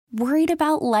Worried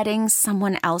about letting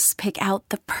someone else pick out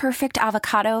the perfect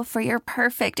avocado for your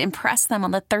perfect impress them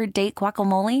on the third date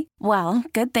guacamole? Well,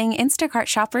 good thing Instacart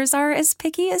shoppers are as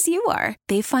picky as you are.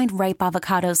 They find ripe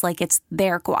avocados like it's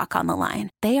their guac on the line.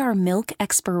 They are milk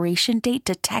expiration date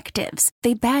detectives.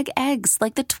 They bag eggs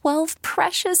like the 12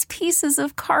 precious pieces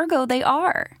of cargo they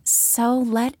are. So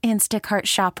let Instacart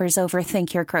shoppers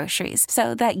overthink your groceries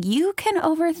so that you can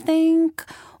overthink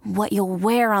what you'll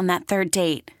wear on that third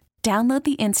date. Download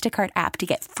the Instacart app to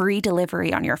get free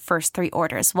delivery on your first 3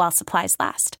 orders while supplies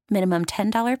last. Minimum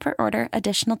 $10 per order.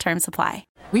 Additional terms apply.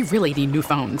 We really need new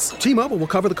phones. T-Mobile will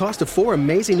cover the cost of 4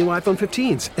 amazing new iPhone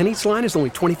 15s, and each line is only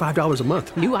 $25 a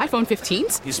month. New iPhone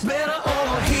 15s? It's better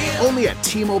over here. Only at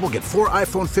T-Mobile, get 4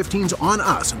 iPhone 15s on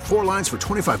us and 4 lines for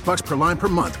 $25 per line per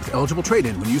month with eligible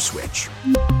trade-in when you switch.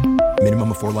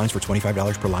 Minimum of 4 lines for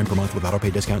 $25 per line per month with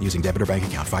autopay discount using debit or bank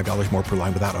account. $5 more per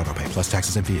line without autopay, plus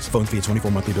taxes and fees. Phone fee at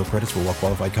 24 monthly bill credits for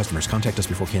well-qualified customers. Contact us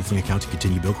before canceling account to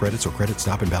continue bill credits or credit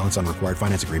stop and balance on required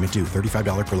finance agreement due.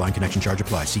 $35 per line connection charge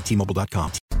applies. See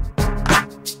T-Mobile.com.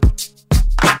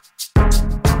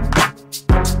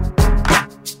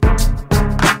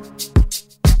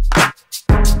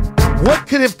 What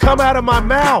could have come out of my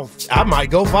mouth? I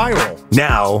might go viral.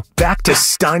 Now, back to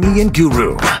Steiny and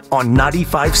Guru on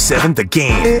 95.7 The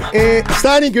Game.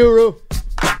 Steiny Guru.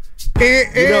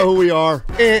 You know who we are.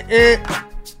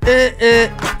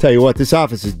 Tell you what, this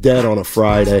office is dead on a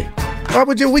Friday. Why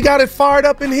would you? We got it fired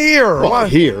up in here. Well,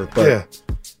 here, but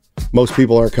most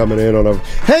people aren't coming in on a...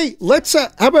 Hey, let's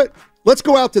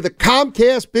go out to the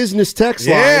Comcast business text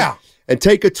line and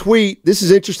take a tweet. This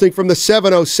is interesting from the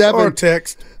 707. Or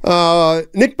text.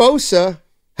 Nick Bosa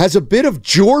has a bit of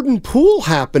Jordan Poole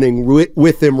happening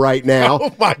with him right now.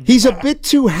 Oh my God. He's a bit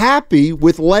too happy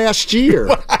with last year.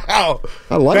 Wow.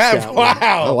 I like that one.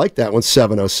 I like that one,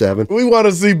 707. We want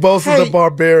to see Bosa the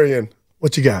Barbarian.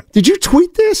 What you got? Did you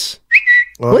tweet this?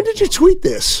 When did you tweet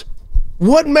this?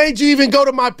 What made you even go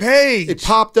to my page? It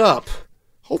popped up.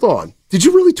 Hold on. Did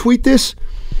you really tweet this?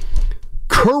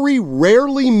 Curry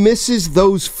rarely misses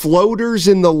those floaters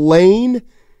in the lane.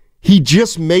 He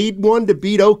just made one to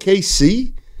beat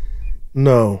OKC?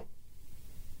 No.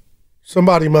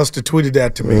 Somebody must have tweeted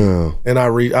that to me. Oh. And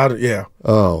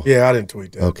Oh. Yeah, I didn't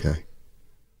tweet that. Okay.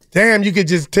 Damn, you could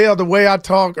just tell the way I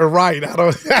talk or write.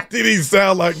 That didn't even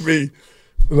sound like me.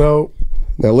 No.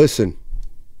 Now listen,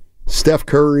 Steph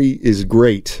Curry is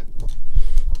great.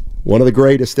 One of the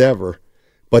greatest ever.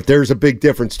 But there's a big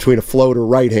difference between a floater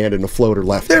right hand and a floater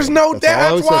left hand. There's no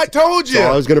doubt. That's why I told you. That's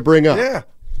all I was going to bring up. Yeah.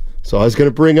 So I was going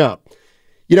to bring up.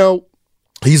 You know,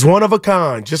 he's one of a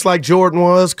kind, just like Jordan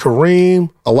was,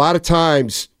 Kareem. A lot of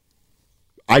times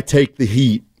I take the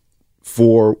heat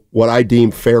for what I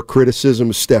deem fair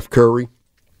criticism of Steph Curry.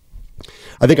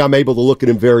 I think I'm able to look at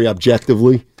him very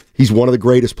objectively. He's one of the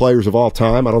greatest players of all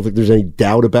time. I don't think there's any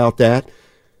doubt about that.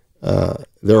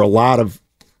 There are a lot of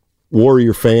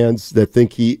Warrior fans that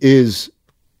think he is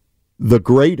the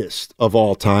greatest of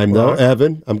all time, though.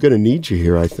 Evan, I'm going to need you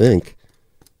here, I think,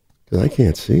 because I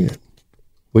can't see it.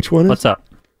 Which one is What's up?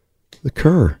 The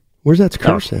Kerr. Where's that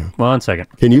Kerr sound? 1 second.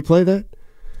 Can you play that?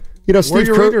 You know, Steve Where are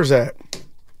your Kerr, readers at?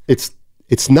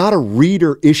 It's not a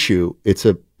reader issue. It's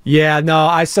a... Yeah, no,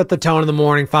 I set the tone in the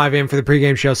morning, 5 a.m. for the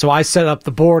pregame show. So I set up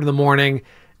the board in the morning,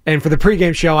 and for the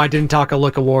pregame show, I didn't talk a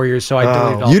look of Warriors, so I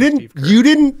deleted all You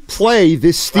didn't play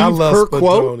this Steve Kerr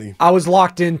quote? I was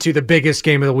locked into the biggest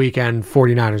game of the weekend,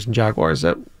 49ers and Jaguars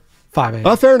at 5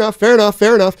 a.m. Fair enough.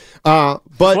 But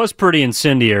it was pretty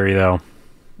incendiary, though.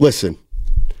 Listen,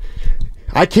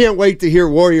 I can't wait to hear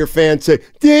Warrior fans say,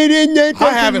 I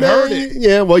haven't heard it.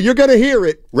 Yeah, well, you're going to hear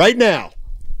it right now.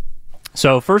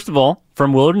 So, first of all,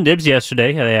 from Willard and Dibs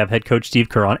yesterday, they have head coach Steve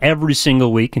Kerr on every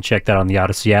single week, and check that on the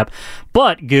Odyssey app.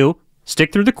 But, Goo,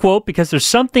 stick through the quote, because there's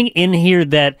something in here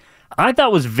that I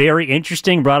thought was very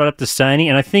interesting, brought it up to Steiny,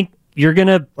 and I think you're going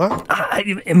to...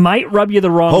 it might rub you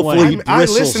the wrong way. I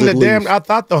listened to I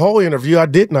thought the whole interview. I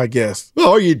didn't, I guess.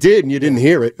 Oh, you did, and you didn't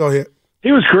hear it. Go ahead.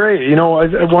 He was great. You know,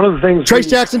 one of the things Trace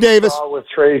Jackson Davis saw with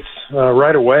Trace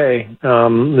right away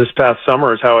this past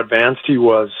summer is how advanced he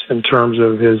was in terms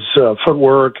of his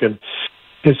footwork and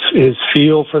his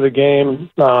feel for the game.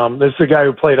 This is a guy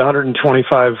who played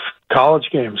 125 college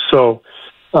games, so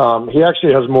he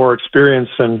actually has more experience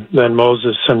than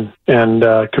Moses and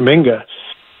Kuminga.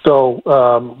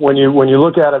 So when you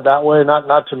look at it that way,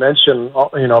 not to mention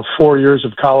 4 years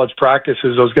of college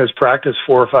practices, those guys practice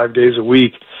 4 or 5 days a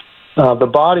week. The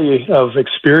body of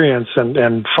experience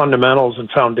and fundamentals and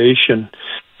foundation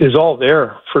is all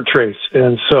there for Trace.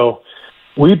 And so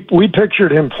we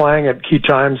pictured him playing at key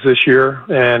times this year.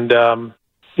 And,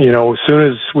 as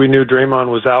soon as we knew Draymond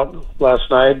was out last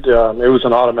night, it was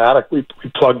an automatic. We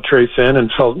plugged Trace in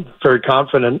and felt very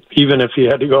confident, even if he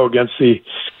had to go against the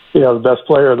best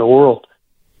player in the world.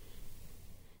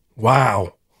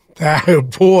 Wow.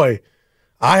 Boy,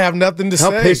 I have nothing to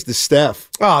say. How pissed is Steph?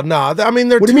 Oh, no. I mean,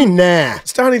 what do you mean, nah?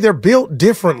 Steiny, they're built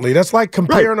differently. That's like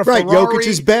comparing a Ferrari. Right, Jokic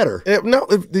is better.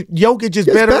 Jokic is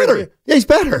better. Yeah, he's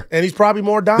better. And he's probably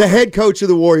more dominant. The head coach of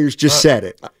the Warriors just said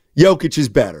it. Jokic is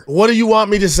better. What do you want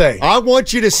me to say? I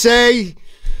want you to say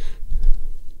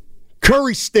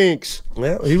Curry stinks.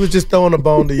 Well, he was just throwing a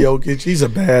bone to Jokic. He's a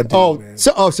bad dude, man.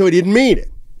 So he didn't mean it.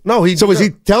 No, So was he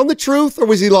telling the truth or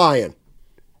was he lying?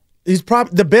 He's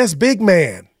probably the best big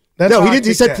man. No, he didn't.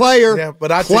 He said player. Yeah,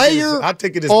 but I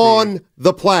take it as on big.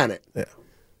 the planet. Yeah.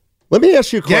 Let me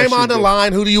ask you a question. Game on the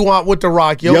line. Who do you want with the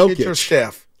rock? Jokic or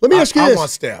Steph? Let me ask you this. I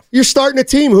want Steph. You're starting a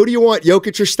team. Who do you want,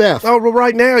 Jokic or Steph? Oh, well,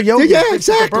 right now, Jokic. Yeah,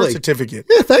 exactly. The birth certificate.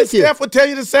 Yeah, thank you. Steph would tell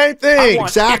you the same thing.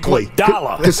 Exactly.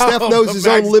 Because Steph knows his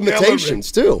own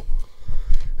limitations, too.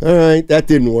 All right, that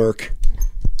didn't work.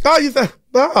 Oh, you thought?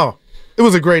 No. It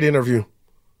was a great interview.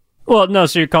 Well, no,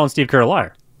 so you're calling Steve Kerr a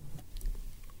liar.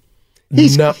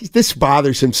 This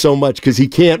bothers him so much because he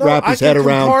can't wrap his head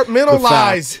around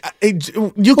compartmentalize.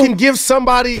 You can give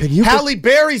somebody Halle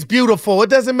Berry's beautiful. It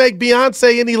doesn't make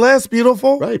Beyonce any less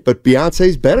beautiful. Right, but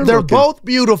Beyonce's better They're looking. both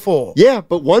beautiful. Yeah,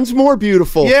 but one's more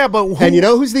beautiful. Yeah, but and you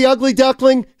know who's the ugly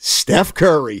duckling? Steph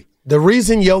Curry. The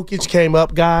reason Jokic came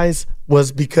up, guys,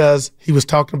 was because he was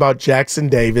talking about Jackson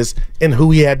Davis and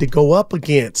who he had to go up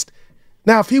against.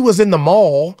 Now, if he was in the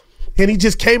mall and he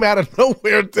just came out of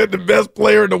nowhere and said the best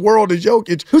player in the world is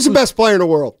Jokic. Who's the best player in the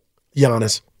world?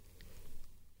 Giannis.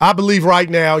 I believe right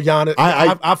now, Giannis.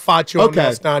 I fought you on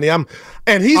that, Steiny.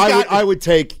 I would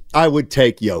take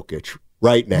Jokic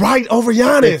right now. Right over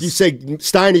Giannis. If you say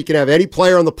Steiny can have any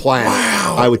player on the planet,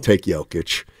 I would take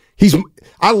Jokic.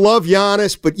 I love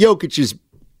Giannis, but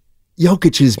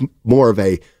Jokic is more of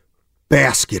a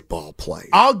basketball player.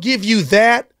 I'll give you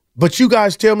that. But you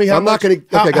guys tell me how I'm much. not going to.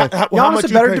 Giannis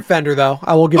a better defender, though.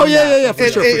 I will give. Yeah, for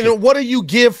sure. And what do you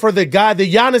give for the guy that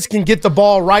Giannis can get the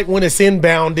ball right when it's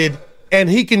inbounded, and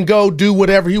he can go do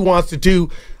whatever he wants to do?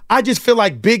 I just feel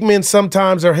like big men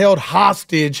sometimes are held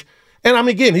hostage. And I mean,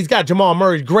 again, he's got Jamal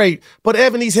Murray, great, but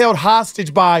Evan, he's held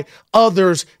hostage by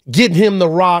others getting him the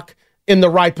rock in the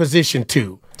right position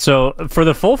too. So for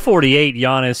the full 48,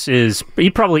 Giannis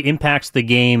he probably impacts the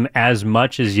game as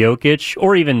much as Jokic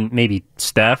or even maybe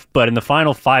Steph. But in the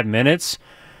final 5 minutes,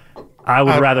 I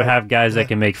would rather have guys that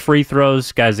can make free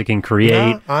throws, guys that can create.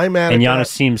 Yeah, I'm mad and at Giannis that.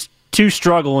 seems to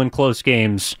struggle in close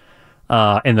games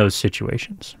in those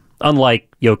situations,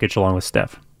 unlike Jokic along with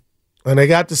Steph. And they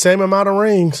got the same amount of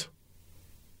rings.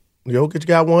 Jokic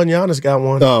got one, Giannis got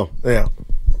one. Oh. Yeah.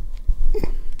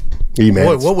 Are you mad?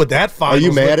 Boy, what would that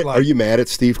finals look like? Are you mad at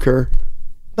Steve Kerr?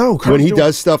 No, when he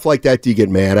does stuff like that, do you get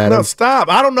mad at him? No, stop.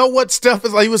 I don't know what stuff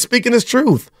is like. He was speaking his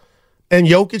truth. And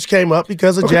Jokic came up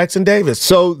because of Jackson Davis.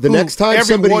 So the next time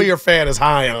every Warrior fan is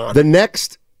high on.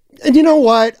 And you know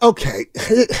what? Okay.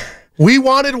 We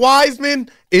wanted Wiseman.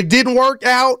 It didn't work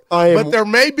out. But there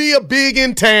may be a big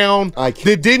in town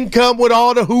that didn't come with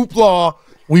all the hoopla.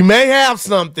 We may have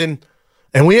something.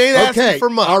 And we ain't asking for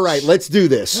much. All right, let's do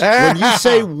this. When you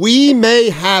say we may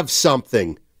have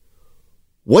something,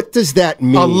 what does that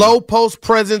mean? A low post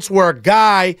presence where a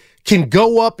guy can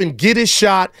go up and get his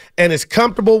shot and is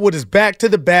comfortable with his back to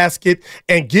the basket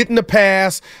and getting the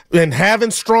pass and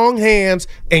having strong hands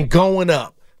and going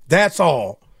up. That's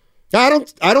all. I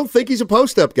don't think he's a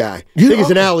post-up guy. I think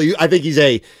he's an alley. I think he's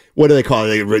a, what do they call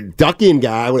it, a reductian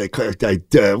guy. What do they call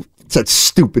it? What's that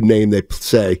stupid name they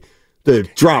say? The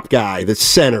drop guy, the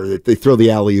center that they throw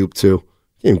the alley-oop to.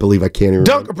 I can't believe I can't even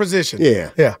Dunker position. Yeah.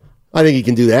 Yeah. I think he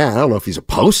can do that. I don't know if he's a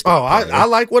post. Oh, I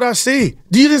like what I see.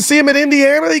 You didn't see him at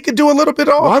Indiana? He could do a little bit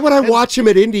off. Why would I watch him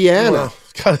at Indiana?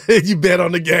 Well, you bet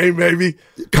on the game, maybe.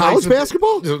 College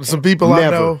basketball? Some people Never. I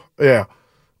know. Yeah.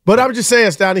 But I'm just saying,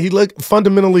 Steiny, he looked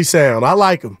fundamentally sound. I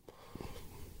like him.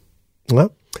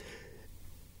 Well,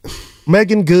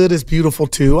 Megan Good is beautiful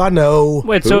too. I know.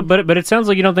 Wait, so but it sounds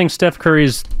like you don't think Steph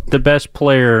Curry's the best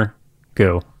player.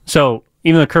 Go. So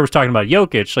even though Kerr was talking about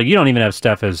Jokic, like you don't even have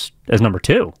Steph as number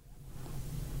 2.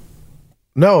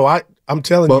 No, I'm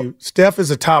telling you, Steph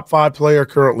is a top 5 player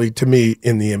currently to me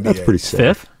in the NBA. That's pretty sick.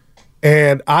 5th?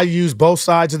 And I use both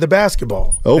sides of the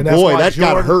basketball. Oh boy, that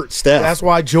got hurt, Steph. That's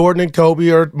why Jordan and Kobe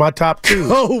are my top 2.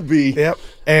 Kobe. Yep.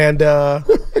 And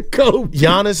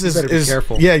Giannis is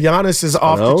careful. Yeah, Giannis is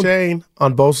off the chain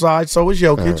on both sides. So is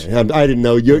Jokic. I didn't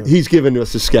know. He's giving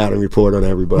us a scouting report on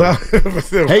everybody. Here's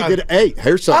something.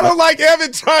 I don't like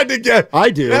Evan trying to get. I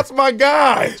do. That's my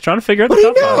guy. He's trying to figure out but the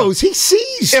he knows. He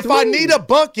sees. If I need a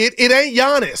bucket, it ain't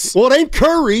Giannis. Well, it ain't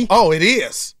Curry. Oh, it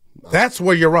is. That's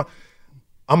where you're wrong.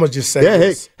 I'm gonna just say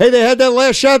this. Hey, they had that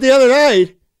last shot the other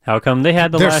night. How come they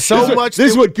had the last so shot? much.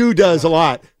 This is what Goo does a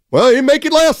lot. Well, he didn't make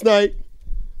it last night.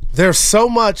 There's so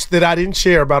much that I didn't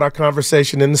share about our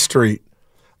conversation in the street,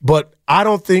 but I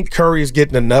don't think Curry is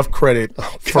getting enough credit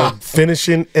for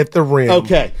finishing at the rim.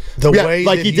 Okay. The way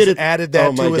like that he he's did it, added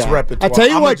that to his repertoire. I tell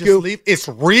you what, Goo. It's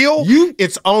real.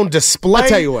 It's on display. I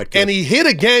tell you what, Goo. And he hit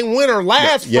a game winner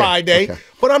last Friday,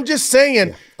 but I'm just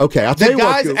saying. Okay, I'll tell you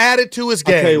what, the guy's added to his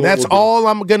game. That's we'll all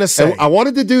I'm going to say. I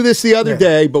wanted to do this the other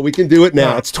day, but we can do it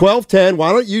now. It's 12:10.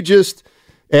 Why don't you just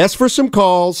ask for some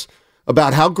calls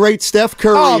about how great Steph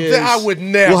Curry is? I would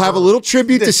never. We'll have a little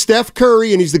tribute to Steph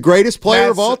Curry, and he's the greatest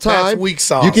player of all time. That's weak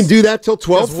sauce. You can do that till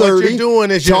 12:30. What you're doing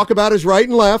is talk about his right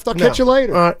and left. I'll catch you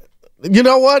later. You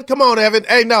know what? Come on, Evan.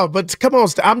 Hey, no, but come on.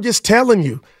 I'm just telling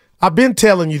you. I've been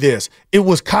telling you this. It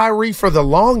was Kyrie for the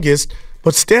longest,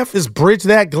 but Steph has bridged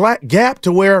that gap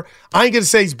to where I ain't going to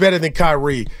say he's better than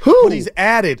Kyrie. Who? But he's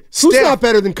added. Who's not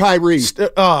better than Kyrie?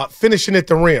 Finishing at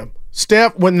the rim.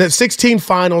 Steph, when the 16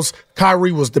 finals,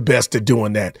 Kyrie was the best at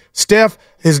doing that. Steph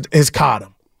has caught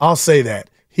him. I'll say that.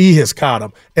 He has caught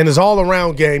him. And his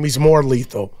all-around game, he's more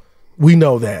lethal. We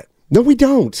know that. No, we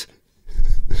don't.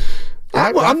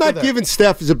 I'm not giving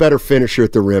Steph as a better finisher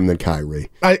at the rim than Kyrie.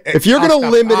 If you're going to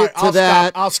limit it to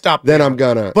that, I'll stop. Then I'm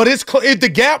going to. But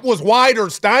the gap was wider,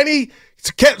 Steiny.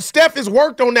 Steph has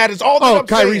worked on that. It's all that I'm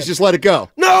Kyrie's saying. just let it go.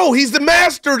 No, he's the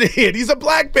master at it. He's a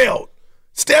black belt.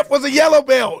 Steph was a yellow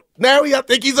belt. Now I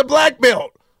think he's a black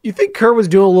belt. You think Kerr was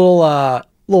doing a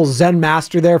little Zen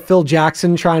master there, Phil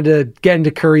Jackson, trying to get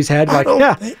into Curry's head? Like,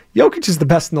 Jokic is the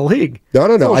best in the league.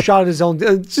 No. Shot at his own,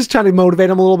 just trying to motivate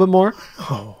him a little bit more.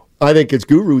 I think it's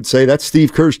Guru would say that's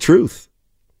Steve Kerr's truth,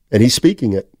 and he's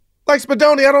speaking it. Like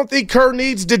Spadoni, I don't think Kerr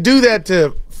needs to do that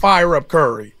to fire up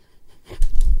Curry.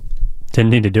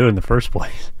 Didn't need to do it in the first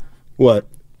place. What?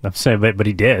 I'm saying, but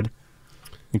he did.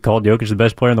 He called Jokic the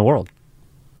best player in the world.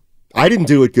 I didn't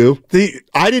do it, Goo.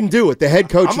 I didn't do it. The head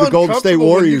coach of the Golden State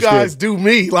Warriors you guys do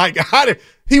me. Like,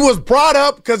 he was brought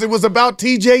up because it was about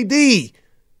TJD.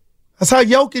 That's how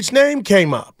Jokic's name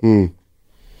came up.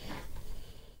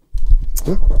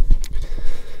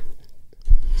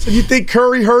 So you think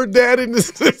Curry heard that in his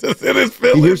feelings?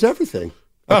 He hears everything.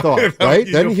 I thought, right?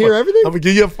 Doesn't he hear everything? I'm going to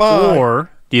give you a 5.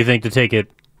 Or do you think, to take it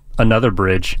another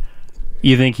bridge,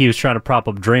 you think he was trying to prop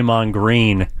up Draymond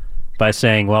Green by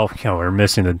saying, well, we're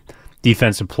missing the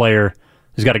defensive player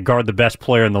who's got to guard the best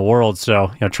player in the world,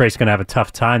 so Trace's going to have a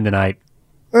tough time tonight.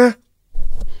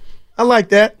 I like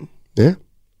that. Yeah.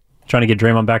 Trying to get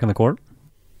Draymond back in the court?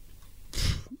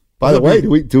 By the way,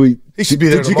 do we? He should be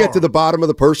there Did you get to the bottom of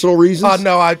the personal reasons?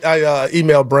 No, I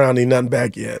emailed Brownie, nothing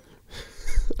back yet.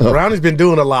 Brownie's been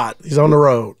doing a lot. He's on the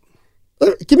road.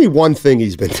 Give me one thing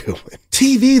he's been doing.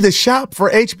 TV, The Shop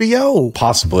for HBO.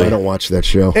 Possibly. I don't watch that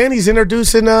show. And he's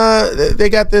introducing, they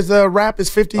got this rap is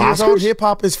 50 years old,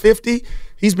 hip-hop is 50.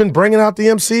 He's been bringing out the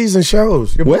MCs and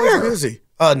shows. Your boy's busy.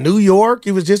 New York,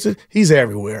 he's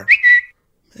everywhere.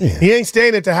 Man. He ain't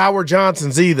staying at the Howard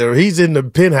Johnson's either. He's in the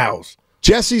penthouse.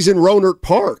 Jesse's in Rohnert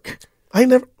Park.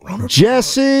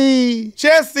 Jesse's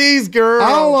girl.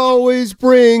 I'll always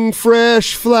bring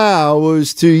fresh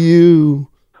flowers to you.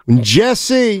 When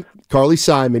Jesse, Carly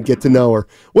Simon, get to know her.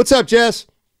 What's up, Jess?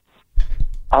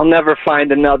 I'll never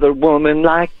find another woman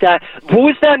like that. Who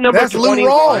is that number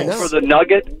 21 for the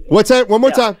Nugget? What's that? One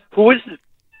more time. Who is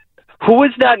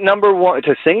that number 1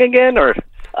 to sing again or?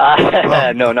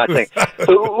 No, not sing.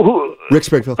 Rick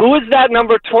Springfield. Who is that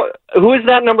number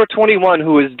 21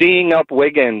 who is D'ing up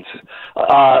Wiggins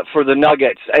for the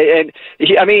Nuggets? And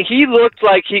he looked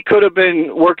like he could have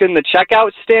been working the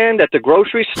checkout stand at the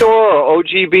grocery store or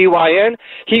OGBYN.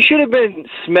 He should have been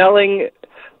smelling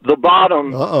the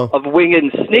bottom of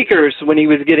Wiggins' sneakers when he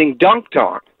was getting dunked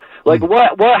on. Like,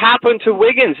 what happened to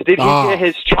Wiggins? Did he get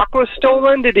his chakra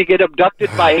stolen? Did he get abducted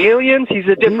by aliens? He's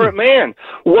a different man.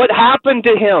 What happened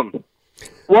to him?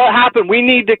 What happened? We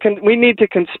need to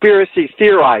conspiracy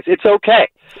theorize. It's okay.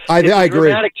 I agree.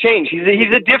 Dramatic change.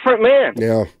 He's a different man.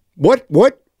 Yeah. What?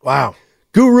 Wow.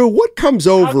 Guru, what comes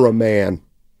over a man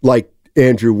like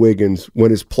Andrew Wiggins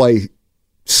when his play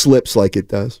slips like it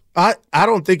does? I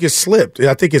don't think it's slipped.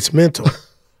 I think it's mental.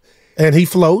 And he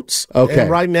floats. Okay. And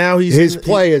right now his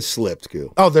play has slipped,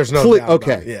 Goo. Oh, there's no doubt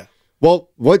okay. about it. Yeah. Well,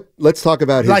 let's talk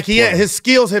about his play. His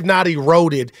skills have not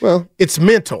eroded. Well, it's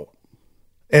mental.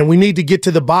 And we need to get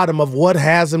to the bottom of what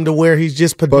has him to where he's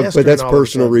just pedestrian. But that's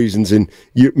personal reasons, and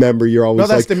remember, you're always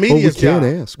that's the media's job.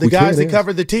 Ask. The guys that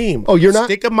cover the team. Oh, you're not?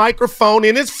 Stick a microphone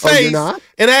in his face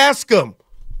and ask him.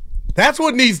 That's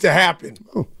what needs to happen.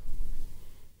 Oh.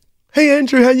 Hey,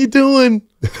 Andrew, how you doing?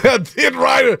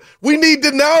 We need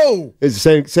to know. It's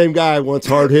the same guy wants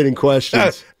hard-hitting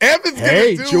questions. Evan's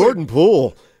hey, Jordan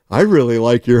Poole, I really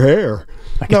like your hair.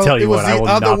 I can tell you what, I will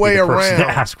not be the person to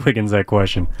ask Wiggins that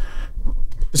question.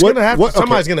 It's going to happen.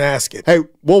 Somebody's going to ask it. Hey,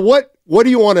 well, what do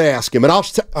you want to ask him? And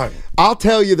I'll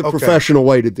tell you the professional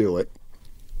way to do it.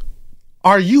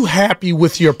 Are you happy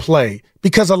with your play?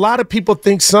 Because a lot of people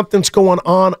think something's going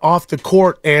on off the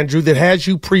court, Andrew, that has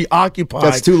you preoccupied.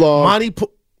 That's too long.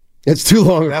 It's too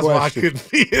long. That's why I couldn't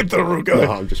be in the room.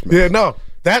 No, I'm just mad. Yeah, no.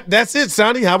 That's it,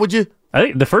 Sonny. How would you? I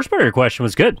think the first part of your question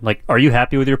was good. Like, are you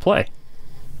happy with your play?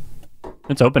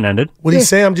 It's open-ended. Would he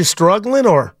say I'm just struggling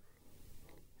or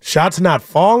shots not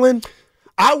falling?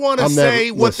 I want to say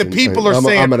what the people are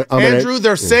saying. Andrew,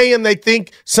 they're saying they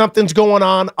think something's going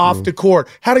on off the court.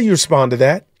 How do you respond to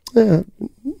that?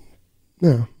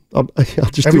 No. I'll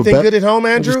just everything do a good at home,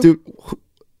 Andrew?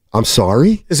 I'm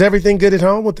sorry? Is everything good at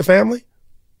home with the family?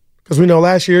 Because we know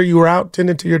last year you were out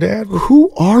tending to your dad.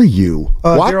 Who are you?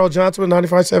 Daryl Johnson with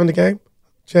 95.7 The Game.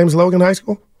 James Logan High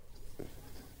School.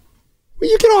 Well,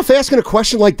 you get off asking a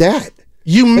question like that.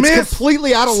 It's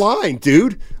completely out of line,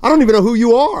 dude. I don't even know who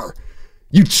you are.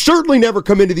 You certainly never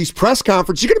come into these press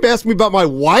conferences. You're going to be asking me about my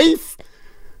wife?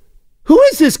 Who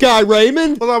is this guy,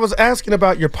 Raymond? Well, I was asking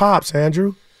about your pops,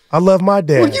 Andrew. I love my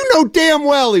dad. Well, you know damn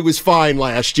well he was fine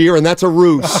last year, and that's a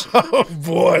ruse. Oh,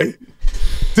 boy.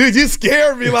 Dude, you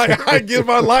scared me like I get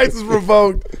my license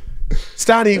revoked.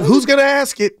 Steiny, who's going to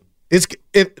ask it?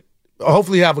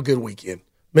 Hopefully you have a good weekend.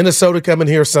 Minnesota coming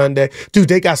here Sunday. Dude,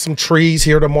 they got some trees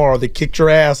here tomorrow that kicked your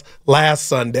ass last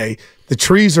Sunday. The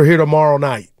trees are here tomorrow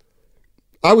night.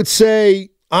 I would say...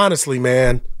 Honestly,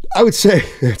 man. I would say...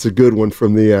 That's a good one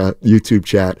from the YouTube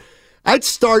chat. I'd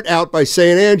start out by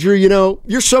saying, Andrew,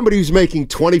 you're somebody who's making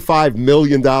 $25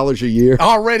 million a year.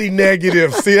 Already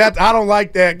negative. See, I don't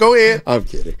like that. Go ahead. I'm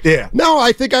kidding. Yeah. No,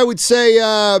 I think I would say...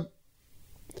 I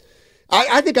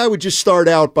think I would just start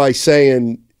out by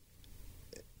saying...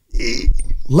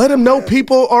 Let him know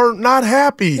people are not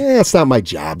happy. Yeah, it's not my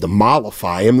job to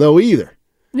mollify him, though, either.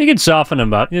 You can soften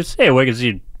him up. Just, hey, Wiggins,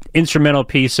 you instrumental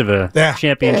piece of a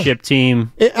championship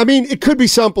team. I mean, it could be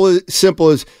simple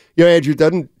as Andrew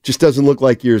doesn't look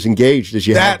like you're as engaged as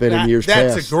you have been in years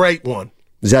past. That's a great one.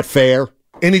 Is that fair?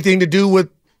 Anything to do with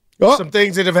some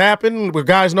things that have happened where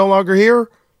guys no longer here?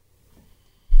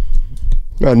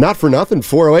 Not for nothing.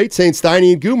 408 saying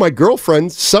Steiny and Goo, my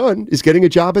girlfriend's son is getting a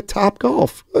job at Top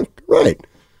Golf. Right.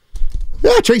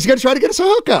 Yeah, Tracy's got to try to get us a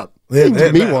hookup.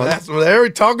 That's what they're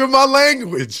talking my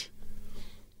language.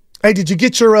 Hey, did you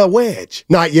get your wedge?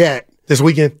 Not yet. This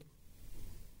weekend?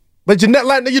 But you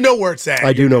know where it's at.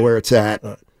 I do know where it's at.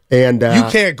 And you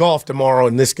can't golf tomorrow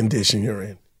in this condition you're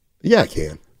in. Yeah, I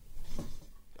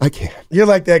can. You're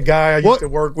like that guy I used to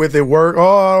work with at work.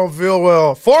 Oh, I don't feel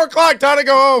well. 4 o'clock, time to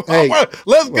go home. Hey,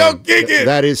 let's go kick it.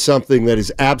 That is something that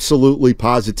is absolutely,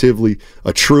 positively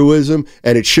a truism,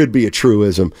 and it should be a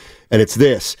truism. And it's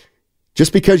this.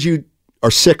 Just because you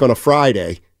are sick on a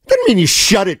Friday doesn't mean you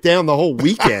shut it down the whole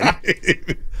weekend.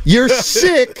 You're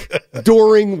sick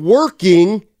during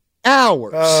working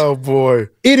hours. Oh, boy.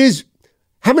 It is.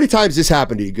 How many times this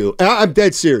happened to you, Goo? I'm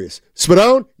dead serious.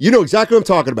 Spadone, you know exactly what I'm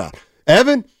talking about.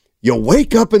 Evan, you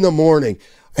wake up in the morning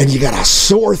and you got a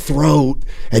sore throat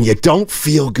and you don't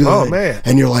feel good. Oh, man.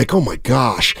 And you're like, oh, my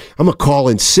gosh, I'm going to call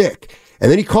in sick.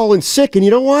 And then you call in sick, and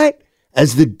you know what?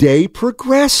 As the day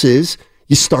progresses,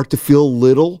 you start to feel a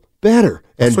little better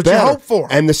and That's what better. you hope for.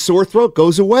 And the sore throat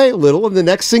goes away a little, and the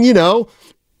next thing you know,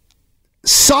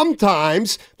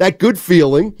 sometimes that good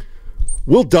feeling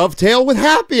will dovetail with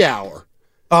happy hour.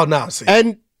 Oh, no, see.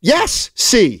 And yes,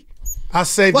 see. I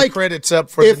save the credits up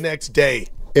for the next day.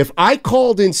 If I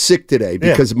called in sick today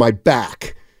because of my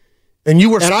back, and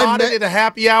you were spotted at a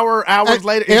happy hour hours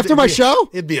later after my show,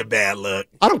 it'd be a bad look.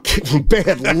 I don't care.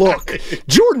 Bad look.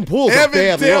 Jordan Poole's a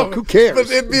bad look. Who cares?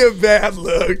 But it'd be a bad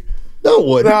look. No, it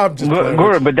wouldn't. No, I'm just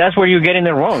Guru, but that's where you're getting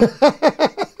it wrong.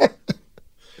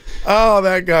 Oh,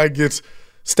 that guy gets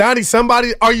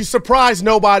Steiny. Are you surprised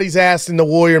nobody's asked in the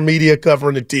Warrior media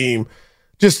covering the team?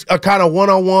 Just a kind of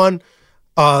one-on-one.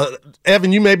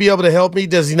 Evan, you may be able to help me.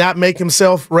 Does he not make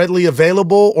himself readily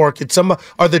available, or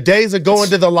are the days of going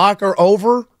to the locker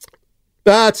over?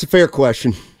 That's a fair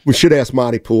question. We should ask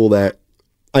Monty Poole that.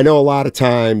 I know a lot of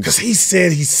times because he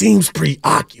said he seems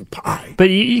preoccupied. But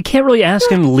you can't really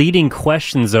ask him leading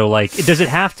questions, though. Like, does it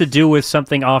have to do with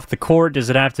something off the court? Does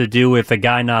it have to do with a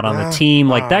guy not on the team?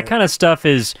 Like, that kind of stuff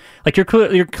is, like, you're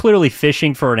clearly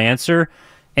fishing for an answer.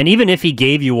 And even if he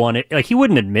gave you one, he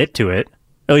wouldn't admit to it.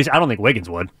 At least I don't think Wiggins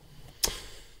would.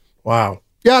 Wow.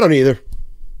 Yeah, I don't either.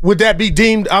 Would that be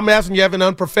deemed, I'm asking you, Evan,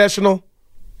 unprofessional?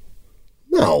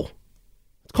 No.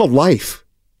 It's called life,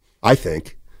 I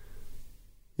think.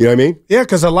 You know what I mean? Yeah,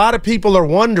 because a lot of people are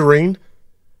wondering.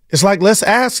 It's like,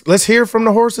 let's hear from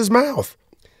the horse's mouth.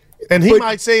 And he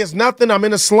might say, it's nothing. I'm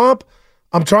in a slump.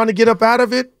 I'm trying to get up out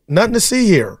of it. Nothing to see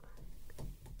here.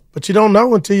 But you don't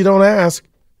know until you don't ask.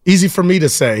 Easy for me to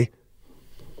say.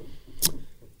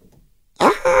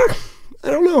 I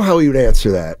don't know how he would answer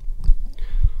that.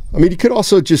 I mean, he could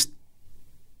also just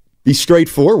be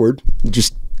straightforward.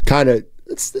 Just kind of,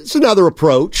 it's another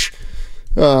approach.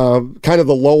 Kind of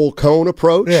the Lowell Cone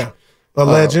approach. Yeah, a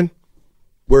legend.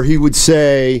 Where he would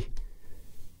say,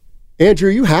 Andrew,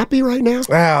 are you happy right now?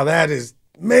 Wow, that is,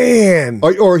 man.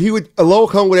 Or Lowell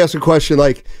Cone would ask a question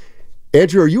like,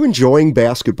 Andrew, are you enjoying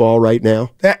basketball right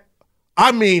now?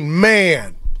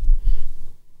 Man.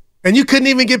 And you couldn't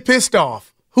even get pissed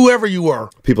off, whoever you were.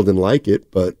 People didn't like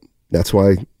it, but that's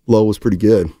why Lowell was pretty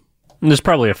good. And there's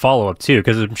probably a follow-up, too,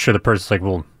 because I'm sure the person's like,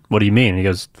 well, what do you mean? And he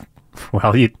goes,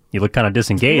 well, you look kind of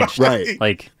disengaged. Right.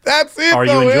 Like, that's it. Are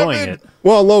you enjoying it?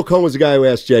 Well, Lowell Cone was the guy who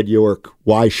asked Jed York,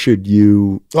 why should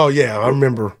you... Oh, yeah, I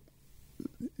remember.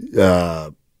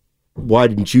 Why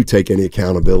didn't you take any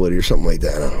accountability or something like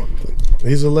that? I don't know.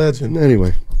 He's a legend.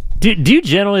 Anyway. Do you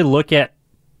generally look at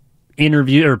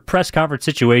interview or press conference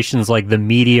situations like the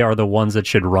media are the ones that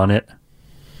should run it?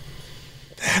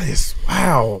 That is,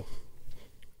 wow.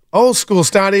 Old school,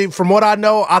 Steiny. From what I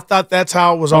know, I thought that's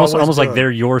how it was almost done. Like done.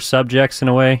 they're your subjects in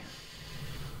a way.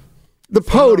 The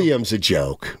podium's a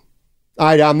joke.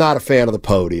 I'm not a fan of the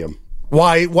podium.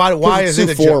 Why is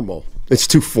it too formal? It's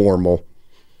too formal.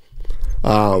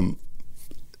 I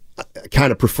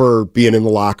kind of prefer being in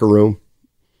the locker room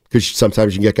because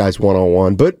sometimes you can get guys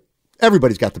one-on-one, but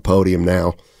everybody's got the podium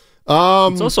now.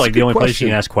 It's also like the only place you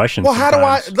can ask questions. Well, how do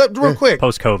I, real quick,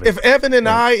 post-COVID? If Evan and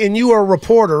I and you are a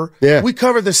reporter, we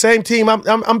cover the same team.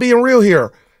 I'm being real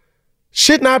here.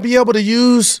 Shouldn't I be able to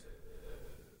use,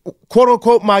 quote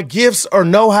unquote, my gifts or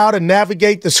know how to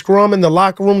navigate the scrum in the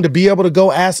locker room to be able to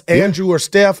go ask Andrew or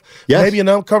Steph maybe an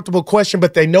uncomfortable question,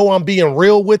 but they know I'm being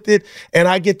real with it, and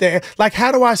I get the like.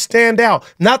 How do I stand out?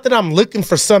 Not that I'm looking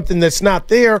for something that's not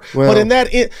there, but in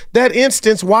that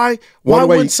instance, why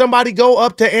wouldn't somebody go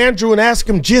up to Andrew and ask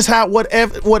him just what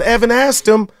Evan asked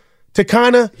him to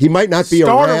kind of? He might not be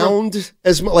around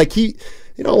as much. Like he.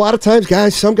 You know, a lot of times,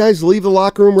 some guys leave the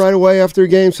locker room right away after a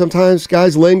game. Sometimes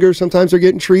guys linger. Sometimes they're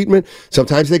getting treatment.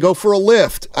 Sometimes they go for a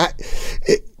lift.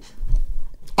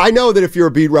 I know that if you're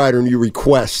a beat writer and you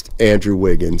request Andrew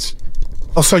Wiggins.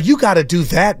 Oh, so you got to do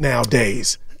that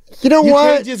nowadays. You know what?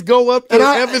 You can't just go up to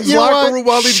Evan's locker room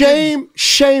while he's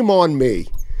Shame on me,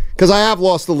 because I have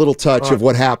lost a little touch of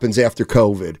what happens after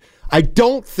COVID. I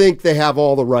don't think they have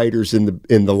all the writers in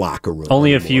the locker room.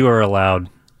 Only a few are allowed.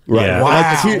 Right. Yeah.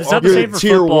 Wow. It's not the same for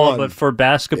football, but for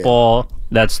basketball,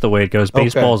 that's the way it goes.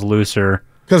 Baseball's looser.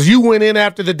 Because you went in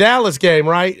after the Dallas game,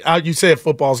 right? You said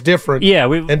football's different.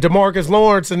 Yeah. And DeMarcus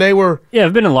Lawrence, and they were... Yeah,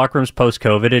 I've been in locker rooms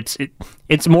post-COVID.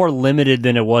 It's more limited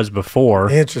than it was before.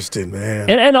 Interesting, man.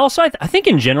 And also, I think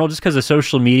in general, just because of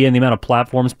social media and the amount of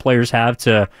platforms players have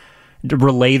to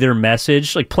relay their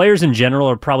message, like players in general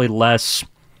are probably less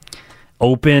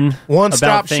open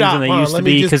about things than they used to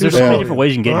be, because there's so many different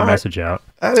ways you can get your message out.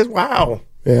 That is wow.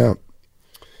 Yeah.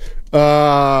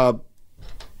 But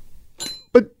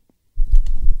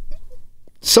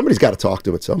somebody's got to talk to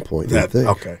him at some point. I think.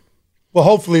 Okay. Well,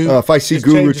 hopefully, if I see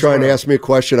Guru trying to ask me a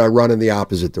question, I run in the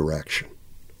opposite direction.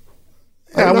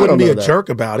 I wouldn't be a jerk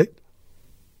about it.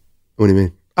 What do you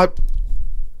mean? Do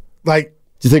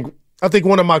you think? I think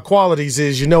one of my qualities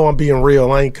is, I'm being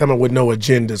real. I ain't coming with no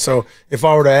agenda. So if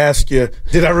I were to ask you,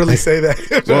 did I really say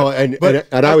that? Well,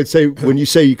 and I would say, when you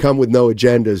say you come with no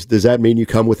agendas, does that mean you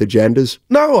come with agendas?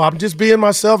 No, I'm just being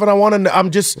myself, and I want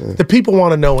to. The people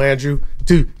want to know, Andrew.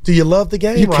 Do you love the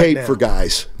game? You right cape now? for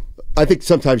guys. I think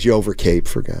sometimes you over cape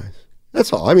for guys.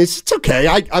 That's all. I mean, it's okay.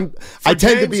 I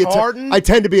tend to be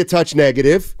a touch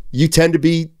negative. You tend to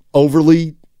be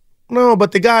overly. No,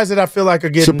 but the guys that I feel like are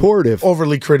getting supportive,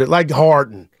 overly critical, like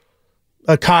Harden,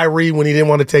 Kyrie when he didn't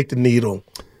want to take the needle.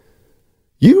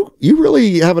 You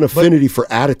really have an affinity for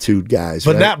attitude guys,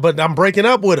 but right? but I'm breaking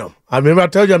up with him. I remember I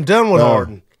told you I'm done with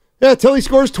Harden. Yeah, till he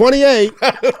scores 28.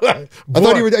 I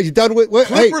thought you were done with.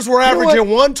 Clippers were averaging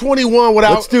 121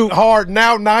 without hard.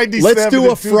 Now 97. Let's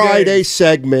do a Friday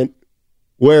segment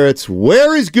where it's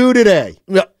where is Goo today?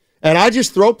 Yeah. And I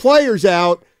just throw players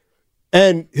out,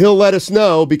 and he'll let us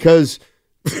know because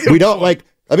we don't like.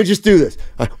 Let me just do this.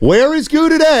 Where is Goo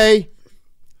today?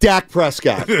 Dak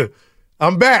Prescott.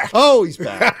 I'm back. Oh, he's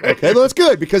back. Okay, well, that's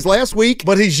good because last week.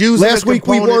 But he's using last week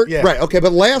we weren't right. Okay,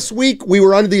 but last week we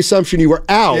were under the assumption you were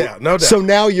out. Yeah, no doubt. So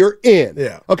now you're in.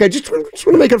 Yeah. Okay, just want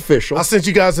to make it official. I sent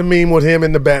you guys a meme with him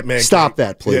in the Batman. Stop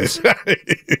that, please. Yeah.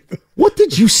 What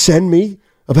did you send me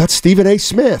about Stephen A.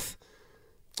 Smith?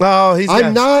 Oh,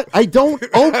 I don't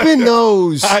open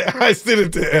those. I sent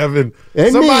it to Evan.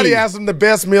 And Somebody me. asked him the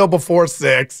best meal before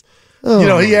sex.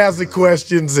 He asked the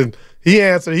questions and he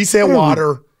answered. He said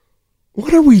water.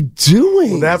 What are we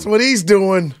doing? Well, that's what he's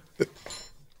doing.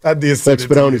 I did send it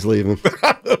to Spadoni's leaving.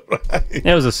 Right.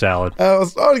 It was a salad.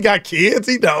 He got kids.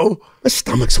 He know. My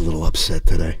stomach's a little upset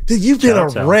today. Dude, you've been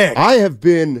a wreck. I have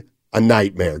been a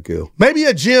nightmare, Goo. Maybe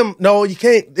a gym. No, you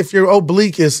can't. If your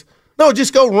oblique is. No,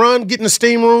 just go run, get in the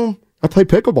steam room. I played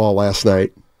pickleball last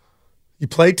night. You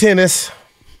play tennis.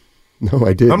 No,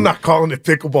 I didn't. I'm not calling it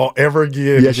pickleball ever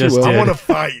again. Yes, you will. I want to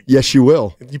fight. Yes, you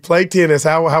will. You play tennis.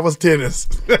 How was tennis?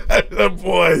 Oh,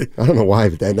 boy. I don't know why,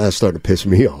 but that now started to piss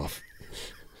me off.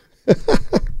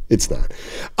 It's not.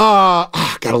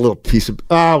 Got a little piece of.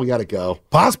 We got to go.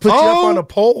 Boss put you up on a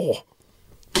pole.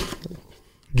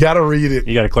 Got to read it.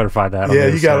 You got to clarify that. Yeah,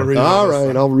 you got to read it. All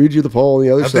right, I'll read you the poll on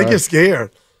the other side. I think you're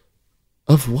scared.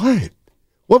 Of what?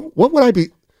 What would I be?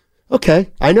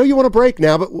 Okay, I know you want to break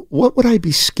now, but what would I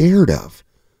be scared of?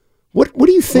 What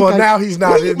do you think? Well, now he's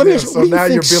not in there, so now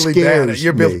you're Billy Banner.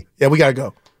 You're Billy. Yeah, we got to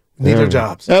go. We need our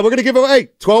jobs. We're going to give away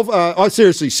 12.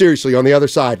 Seriously, on the other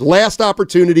side. Last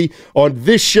opportunity on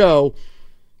this show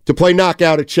to play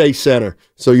knockout at Chase Center.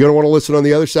 So you're going to want to listen on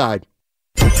the other side.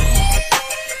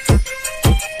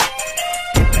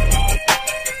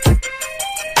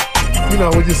 You know,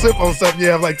 when you sip on something, you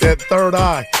have like that third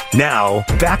eye. Now,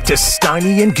 back to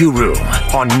Steiny and Guru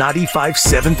on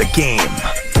 95.7 The Game.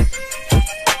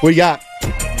 What you got?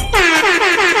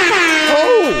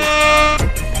 Oh!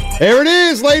 There it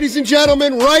is, ladies and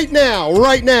gentlemen, right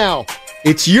now.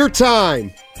 It's your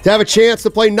time to have a chance to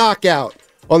play knockout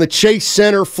on the Chase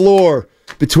Center floor.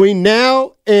 Between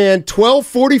now and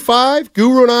 12:45,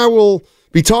 Guru and I will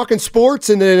be talking sports,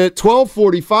 and then at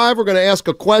 12:45, we're going to ask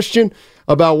a question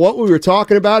about what we were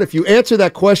talking about. If you answer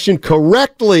that question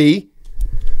correctly,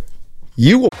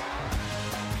 you will.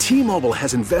 T-Mobile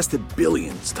has invested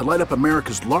billions to light up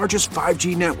America's largest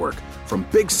 5G network, from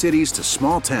big cities to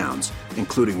small towns,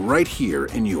 including right here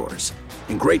in yours.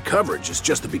 And great coverage is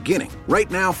just the beginning. Right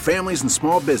now, families and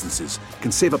small businesses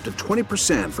can save up to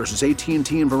 20% versus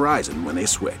AT&T and Verizon when they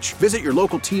switch. Visit your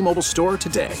local T-Mobile store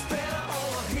today.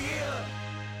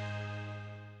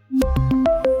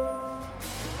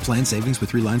 Plan savings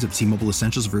with 3 lines of T-Mobile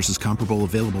Essentials versus comparable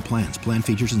available plans. Plan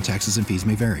features and taxes and fees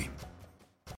may vary.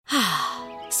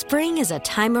 Spring is a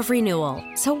time of renewal,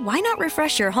 so why not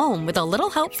refresh your home with a little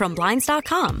help from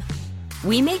Blinds.com?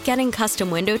 We make getting custom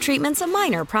window treatments a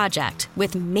minor project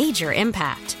with major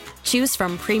impact. Choose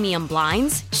from premium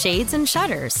blinds, shades, and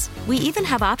shutters. We even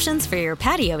have options for your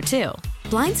patio, too.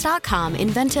 Blinds.com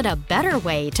invented a better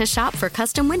way to shop for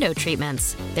custom window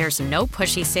treatments. There's no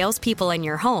pushy salespeople in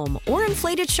your home or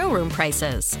inflated showroom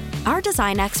prices. Our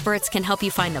design experts can help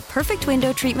you find the perfect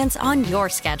window treatments on your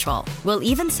schedule. We'll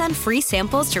even send free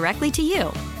samples directly to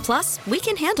you. Plus, we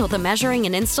can handle the measuring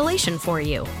and installation for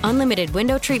you. Unlimited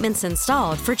window treatments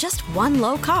installed for just one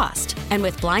low cost. And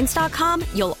with Blinds.com,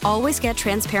 you'll always get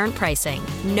transparent pricing.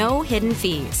 No hidden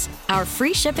fees. Our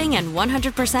free shipping and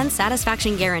 100%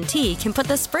 satisfaction guarantee can put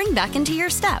the spring back into your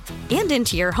step and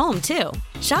into your home, too.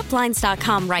 Shop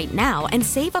Blinds.com right now and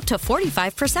save up to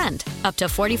 45%. Up to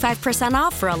 45%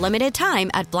 off for a limited time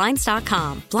at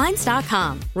Blinds.com.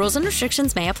 Blinds.com. Rules and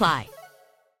restrictions may apply.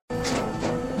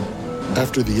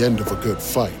 After the end of a good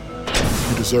fight,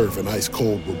 you deserve an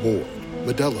ice-cold reward.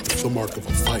 Modelo is the mark of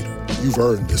a fighter. You've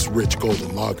earned this rich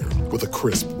golden lager with a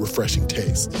crisp, refreshing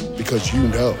taste. Because you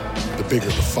know, the bigger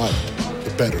the fight,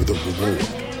 the better the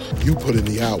reward. You put in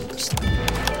the hours,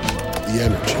 the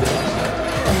energy,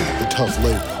 the tough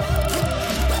labor.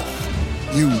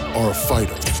 You are a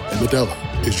fighter, and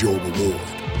Modelo is your reward.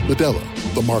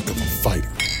 Modelo, the mark of a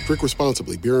fighter. Drink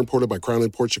responsibly. Beer imported by Crown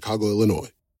Imports, Chicago, Illinois.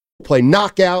 Play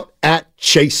knockout at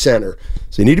Chase Center.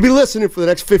 So you need to be listening for the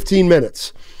next 15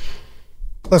 minutes.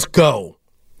 Let's go.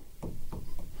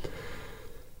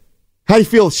 How do you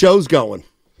feel the show's going?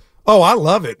 Oh, I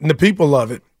love it, and the people love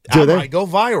it. Do they? Might go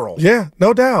viral. Yeah,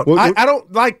 no doubt. I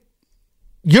don't like.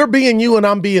 you're being you and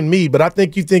I'm being me, but I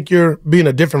think you think you're being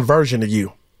a different version of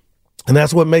you. And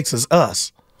that's what makes us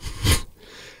us.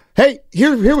 Hey,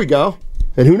 here we go.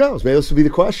 And who knows? Maybe this will be the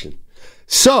question.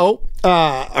 So,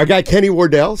 our guy Kenny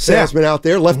Wardell, salesman out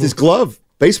there, left his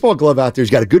baseball glove out there. He's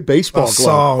got a good baseball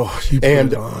glove.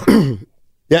 And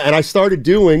and I started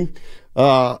doing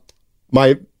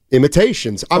my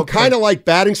imitations. I'm kind of like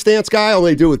batting stance guy. I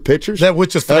only do it with pitchers.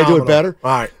 Which is phenomenal. I do it better.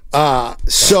 All right.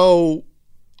 So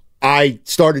I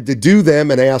started to do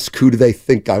them and ask who do they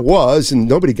think I was, and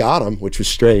nobody got them, which was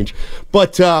strange.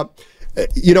 But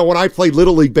when I played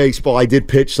Little League Baseball, I did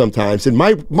pitch sometimes, and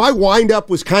my wind-up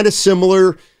was kind of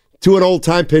similar to an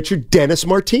old-time pitcher, Dennis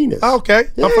Martinez. Okay,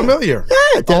 yeah. I'm familiar.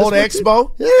 Yeah, Dennis Old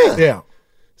Expo. Yeah.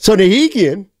 So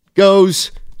Nahigian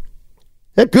goes,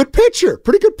 good pitcher,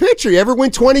 pretty good pitcher. You ever win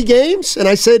 20 games? And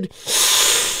I said,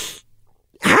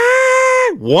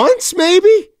 once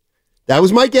maybe. That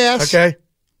was my guess. Okay.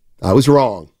 I was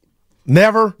wrong.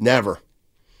 Never? Never.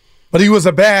 But he was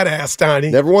a badass, Steiny.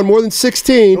 Never won more than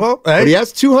 16. Well, but he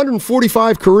has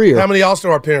 245 career. How many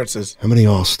All-Star appearances? How many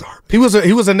All-Star? He was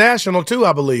a national too,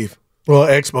 I believe. Well,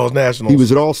 Expos Nationals. He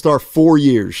was an All-Star 4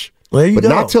 years. There you go. But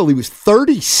not till he was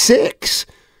 36.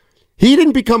 He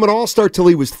didn't become an All-Star till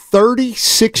he was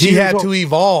 36 years old. He had to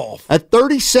evolve. At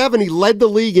 37, he led the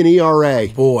league in ERA.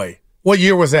 Boy. What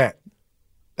year was that?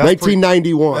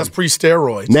 1991. That's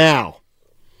pre-steroids. Now.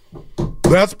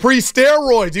 That's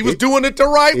pre-steroids. He was doing it the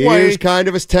right way. Here's kind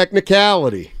of his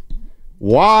technicality.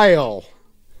 While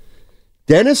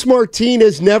Dennis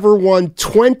Martinez never won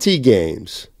 20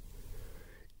 games,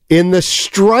 in the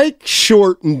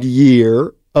strike-shortened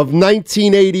year of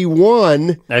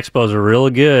 1981, Expos are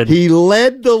really good. He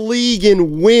led the league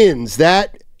in wins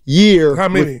that year. How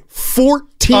many?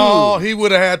 14. Oh, he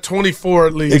would have had 24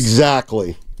 at least.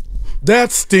 Exactly.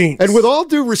 That stinks. And with all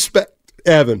due respect,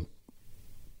 Evan,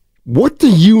 what do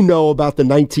you know about the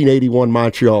 1981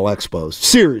 Montreal Expos?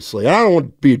 Seriously, I don't want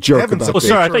to be a jerk about this. Well,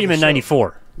 sorry, I thought you meant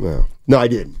 94. No, I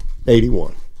didn't.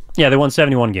 81. Yeah, they won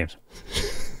 71 games.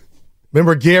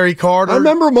 Remember Gary Carter? I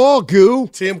remember them all, Goo.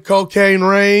 Tim Cocaine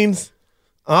Reigns,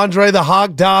 Andre the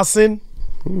Hawk Dawson,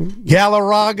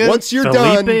 Galarraga. Once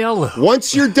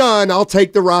you're done, I'll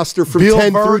take the roster from Bill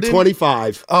 10 Verdon. through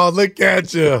 25. Oh, look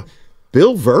at you.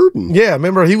 Bill Verdon? Yeah,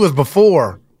 remember he was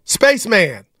before.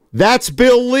 Spaceman. That's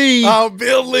Bill Lee. Oh,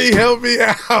 Bill Lee, help me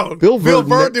out. Bill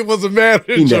Verdon was a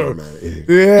manager. He never managed.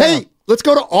 Yeah. Hey, let's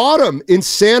go to Autumn in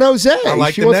San Jose. I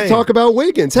like she the wants name. to talk about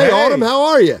Wiggins. Hey, Autumn, how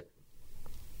are you?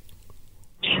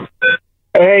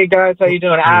 Hey, guys. How you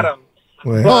doing? Adam.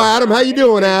 Oh, Adam, how you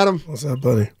doing, Adam? What's up,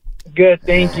 buddy? Good,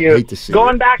 thank you. Hate to see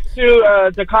Going back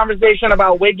to the conversation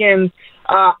about Wiggins,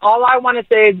 all I want to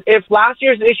say is if last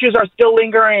year's issues are still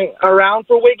lingering around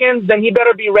for Wiggins, then he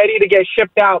better be ready to get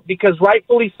shipped out because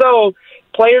rightfully so,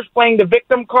 players playing the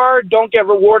victim card don't get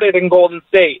rewarded in Golden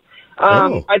State.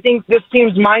 I think this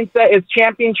team's mindset is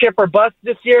championship or bust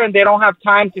this year, and they don't have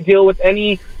time to deal with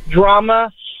any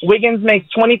drama. Wiggins makes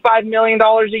 $25 million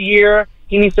a year.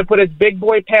 He needs to put his big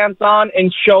boy pants on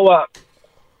and show up.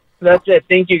 That's it.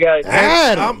 Thank you, guys.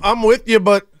 I'm with you,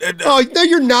 but... oh, no,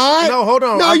 you're not. No, hold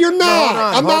on. No, you're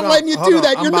not. I'm not letting you do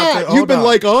that. You're not. You've been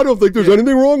like, I don't think there's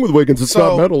anything wrong with Wiggins. It's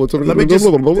not mental. Let me just...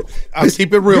 I'll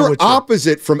keep it real with you. You're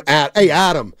opposite from Adam. Hey,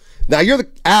 Adam. Now, you're the...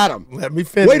 Adam. Let me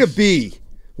finish.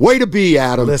 Way to be,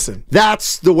 Adam. Listen.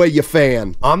 That's the way you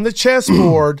fan. On the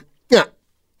chessboard,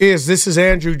 this is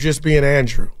Andrew just being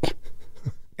Andrew.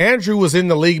 Andrew was in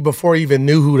the league before he even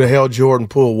knew who the hell Jordan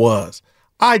Poole was.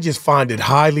 I just find it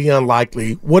highly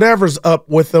unlikely. Whatever's up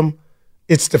with him,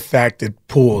 it's the fact that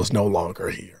Poole is no longer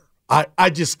here. I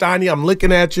just, Steiny, I'm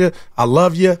looking at you. I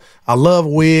love you. I love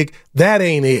Wig. That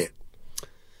ain't it.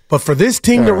 But for this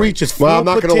team to reach its full potential,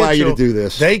 I'm not going to allow you to do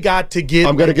this. They got to get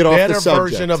I'm going to get a off better the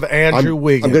subject. version of Andrew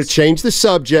Wiggins. I'm going to change the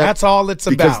subject. That's all it's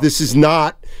about. Because this is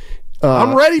not...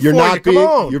 I'm ready for you. Come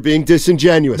on. You're being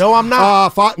disingenuous. No, I'm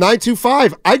not.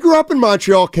 925. I grew up in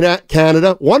Montreal,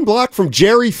 Canada, 1 block from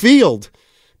Jerry Field.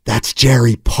 That's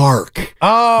Jerry Park.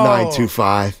 Oh.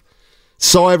 925.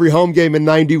 Saw every home game in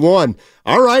 91.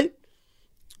 All right.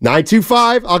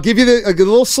 925. I'll give you a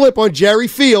little slip on Jerry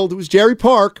Field. It was Jerry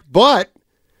Park. But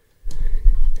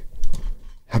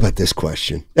how about this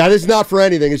question? Now, this is not for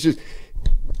anything. It's just,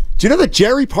 do you know that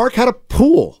Jerry Park had a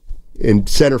pool in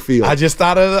center field? I just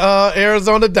thought of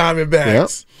Arizona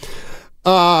Diamondbacks.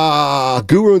 Yep.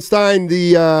 Guru and Stein,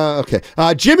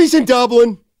 Jimmy's in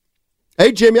Dublin.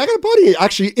 Hey, Jimmy, I got a buddy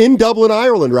actually in Dublin,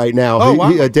 Ireland right now. Oh,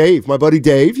 wow. Dave, my buddy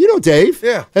Dave. You know Dave.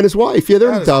 Yeah. And his wife. Yeah,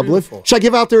 they're in Dublin. Beautiful. Should I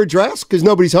give out their address? Because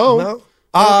nobody's home.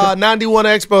 No. 91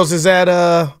 Expos is at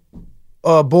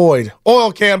Boyd.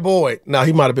 Oil Can Boyd. No,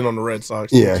 he might have been on the Red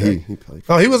Sox. Yeah, he played.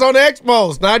 Oh, he was on the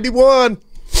Expos, 91.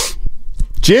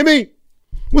 Jimmy.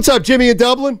 What's up, Jimmy in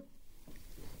Dublin?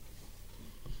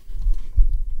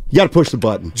 You got to push the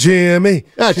button. Jimmy.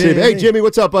 Jimmy. Hey, Jimmy,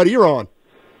 what's up, buddy? You're on.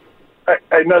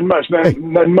 Hey, nothing much, man. Hey.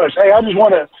 Nothing much. Hey, I just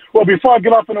want to, before I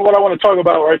get off into what I want to talk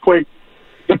about right quick,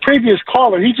 the previous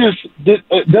caller, he just, did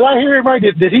I hear it right?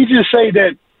 Did he just say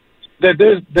that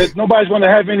nobody's going to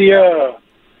have any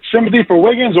sympathy for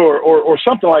Wiggins or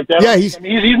something like that? Yeah, he's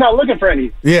not looking for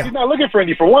any. Yeah. He's not looking for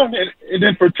any, for one. And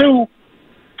then for two,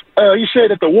 you say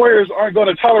that the Warriors aren't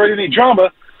going to tolerate any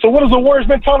drama. So what has the Warriors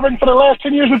been tolerating for the last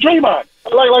 10 years with Draymond?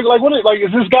 What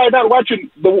is this guy not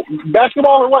watching the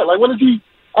basketball or what? Like, what is he?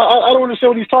 I don't understand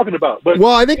what he's talking about. But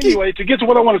I think anyway, to get to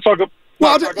what I want to talk about.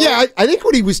 I think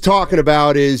what he was talking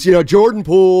about is, Jordan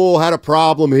Poole had a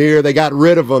problem here. They got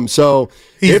rid of him. So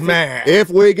he's mad. If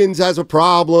Wiggins has a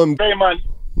problem. Draymond.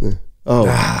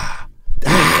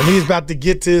 And he's about to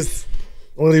get to his,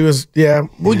 we'll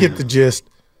get the gist.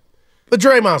 But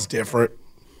Draymond's different.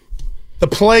 The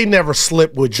play never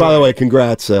slipped with Draymond. By the way,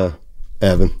 congrats,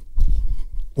 Evan.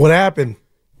 What happened?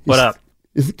 What up?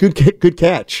 It's good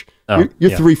catch. Oh,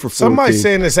 you're 3 for 14. Somebody's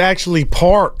saying it's actually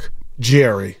Park,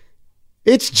 Jerry.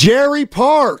 It's Jerry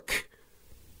Park.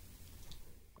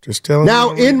 Just telling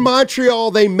now, you. in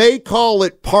Montreal, they may call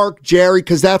it Park Jerry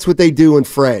because that's what they do in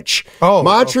French. Oh,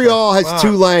 Montreal has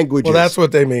 2 languages. Well, that's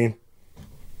what they mean.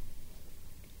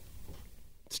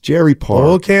 It's Jerry Park.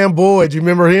 Old Cam Boyd, do you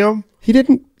remember him? He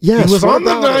didn't. Yes, he was on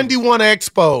the 91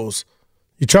 Expos.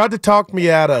 You tried to talk me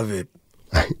out of it.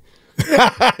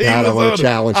 I don't want to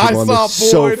challenge him on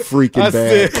this. So freaking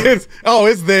bad.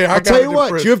 It's there. I'll tell you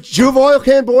what. Do you have Oil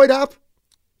Can Boyd up?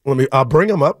 I'll bring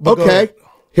him up. Okay.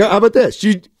 Here, how about this?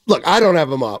 Look, I don't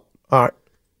have him up. All right.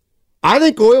 I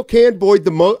think Oil Can Boyd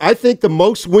the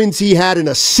most wins he had in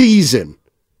a season.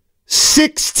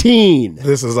 16.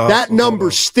 This is awesome. That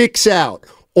number sticks out.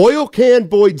 Oil Can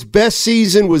Boyd's best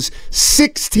season was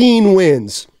 16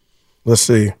 wins. Let's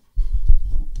see.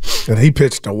 And he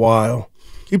pitched a while.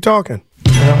 Keep talking.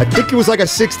 I think it was like a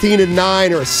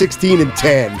 16-9 or a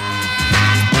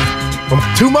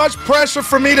 16-10. Too much pressure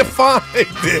for me to find it.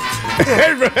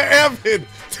 Evan,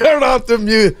 turn off the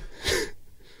music.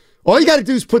 All you got to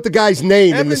do is put the guy's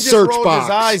name in the search rolled box.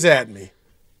 His eyes at me.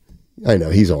 I know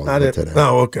he's on it today.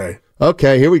 Oh, okay.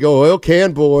 Okay, here we go. Oil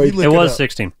Can Boyd. It was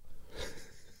 16.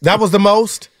 That was the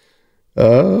most?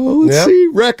 Let's see.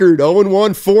 Record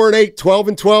 0-1, 4-8,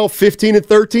 12-12,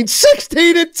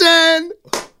 15-13, 16-10.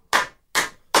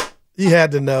 You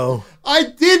had to know. I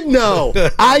did know.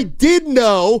 But I didn't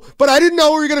know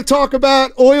we were going to talk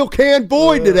about Oil Can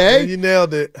Boyd today. You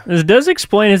nailed it. This does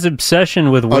explain his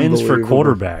obsession with wins for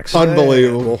quarterbacks.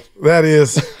 Unbelievable. That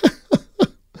is.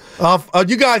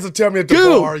 You guys will tell me at the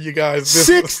bar, you guys.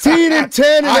 16-10 and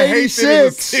 86. I hate that it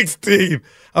was 16.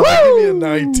 I'm like, give me a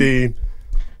 19.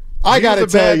 I got to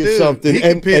tell you something. He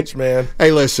can pitch, man.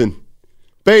 Hey, listen.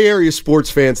 Bay Area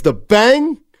sports fans, the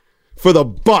bang for the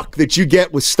buck that you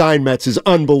get with Steinmetz is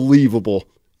unbelievable.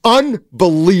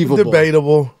 Unbelievable.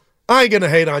 Debatable. I ain't going to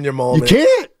hate on your moment. You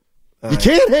can't. You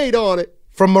can't hate on it.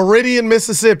 From Meridian,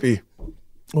 Mississippi.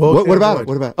 What about it?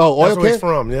 What about it? Oh, That's where he's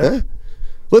from, yeah.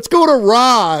 Let's go to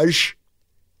Raj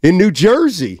in New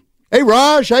Jersey. Hey,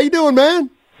 Raj, how you doing, man?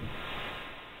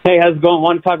 Hey, how's it going? I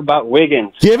want to talk about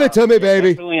Wiggins. Give it to me,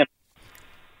 baby.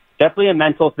 Definitely a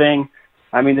mental thing.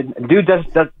 I mean, the dude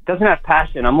doesn't have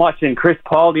passion. I'm watching Chris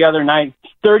Paul the other night.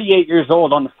 He's 38 years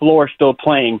old on the floor still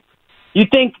playing. You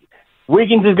think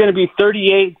Wiggins is going to be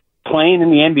 38 playing in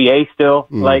the NBA still?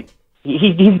 Like,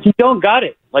 he don't got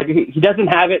it. Like, he doesn't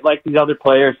have it like these other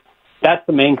players. That's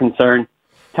the main concern.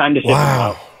 Time to ship him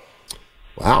out.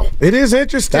 Wow. It is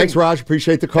interesting. Thanks, Raj.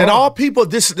 Appreciate the call. And all people,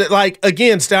 again,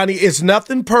 Steiny, it's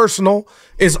nothing personal.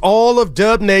 It's all of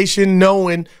Dub Nation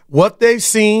knowing what they've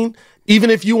seen. Even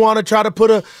if you want to try to put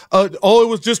it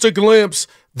was just a glimpse.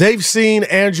 They've seen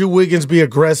Andrew Wiggins be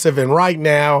aggressive, and right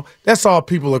now, that's all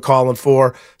people are calling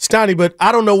for. Steiny, but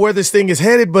I don't know where this thing is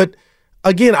headed, but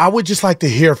again, I would just like to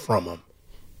hear from him.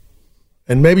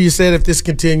 And maybe you said if this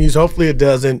continues, hopefully it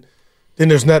doesn't, then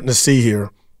there's nothing to see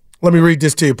here. Let me read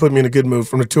this to you. Put me in a good mood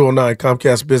from the 209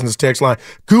 Comcast Business text line.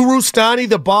 Guru, Steiny,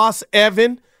 the boss,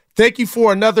 Evan, thank you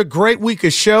for another great week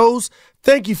of shows.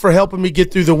 Thank you for helping me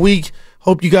get through the week.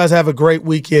 Hope you guys have a great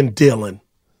weekend, Dylan.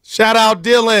 Shout out,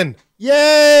 Dylan.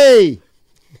 Yay!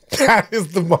 That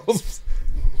is the most.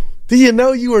 Do you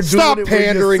know you were doing Stop it?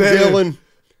 Pandering, Dylan.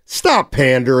 Stop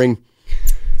pandering.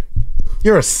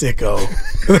 You're a sicko.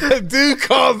 Dude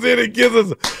calls in and gives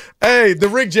us. Hey, the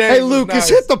Rick James. Hey, Lucas,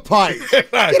 hit the pipe.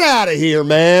 Get out of here,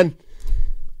 man.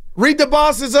 Read the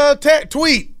boss's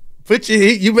tweet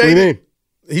You What do made you it.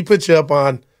 He put you up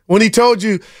on when he told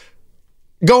you,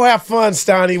 "Go have fun,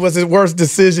 Steiny." Was his worst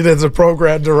decision as a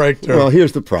program director? Well,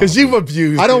 here's the problem. Because you've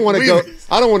abused. I don't want to go.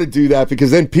 I don't want to do that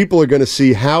because then people are going to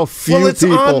see how few it's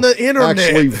people on the internet.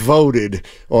 actually voted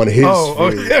on his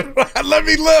feed. Let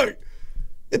me look.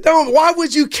 Why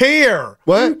would you care?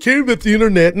 What? You cared about the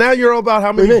internet. Now you're all about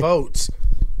how many votes.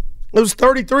 It was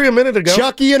 33 a minute ago.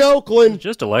 Chucky in Oakland.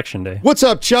 Just election day. What's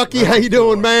up, Chucky? How you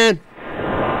doing, man?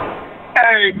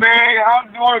 Hey, man, I'm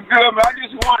doing good, man. I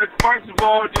just wanted to, first of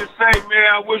all, just say, man,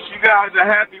 I wish you guys a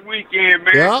happy weekend,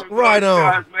 man. Yeah, right on.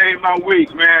 You guys made my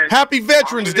week, man. Happy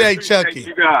Veterans Day, Chucky.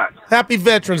 You guys. Happy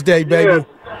Veterans Day, baby.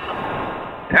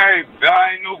 Hey,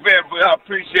 I ain't no vet, but I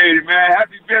appreciate it, man.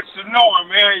 Happy vets to Noah,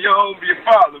 man. You're home to your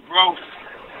father, bro.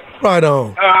 Right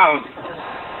on.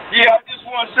 Yeah, I just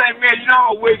want to say, man, you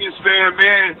know I'm a Wiggins fan,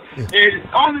 man. And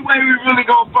the only way we really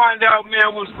gonna find out,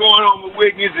 man, what's going on with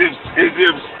Wiggins is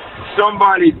if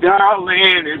somebody dial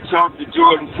in and talk to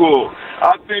Jordan Poole.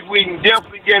 I think we can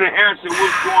definitely get an answer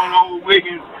what's going on with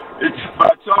Wiggins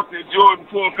by talking to Jordan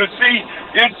Poole. Because, see,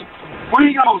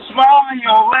 we don't smile, he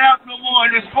don't laugh no more.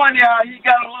 And it's funny how he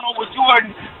got along with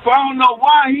Jordan, but I don't know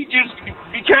why he just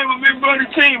became a member of the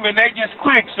team and they just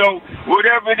clicked. So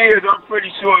whatever it is, I'm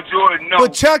pretty sure Jordan knows.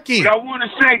 But Chucky, I want to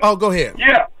say, oh, go ahead.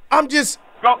 Yeah, I'm just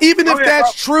even if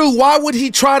that's true, why would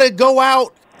he try to go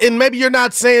out and maybe you're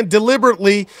not saying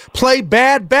deliberately play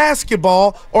bad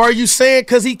basketball, or are you saying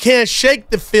because he can't shake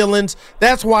the feelings,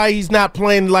 that's why he's not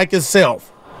playing like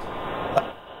himself?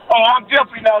 Oh, I'm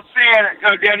definitely not saying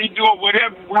that he doing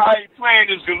whatever, how he playing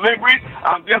is deliberate.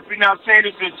 I'm definitely not saying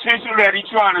it's intentional that he's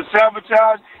trying to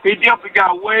sabotage. He definitely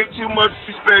got way too much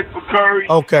respect for Curry,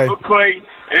 for Clay,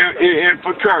 and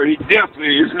for Curry. He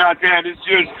definitely, it's not that. It's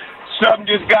just something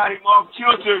just got him off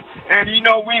kilter. And, you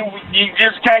know, you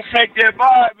just can't shake that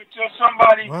vibe until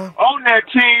somebody on that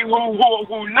team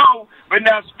who know, but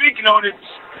not speaking on it,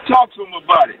 talk to him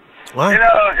about it. What? And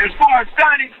as far as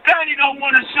Steiny don't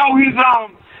want to show his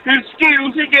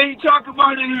skills. He talk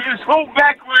about it in his whole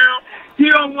background. He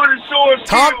don't want to show his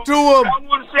skills. Talk to him. I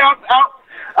want to say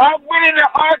I went in the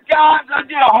archives. I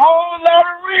did a whole lot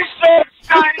of research,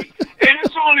 Steiny, and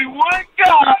it's only one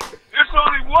guy. There's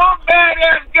only one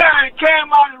badass guy that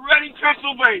came out of Reading,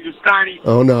 Pennsylvania, Steiny.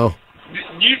 Oh, no.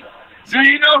 Do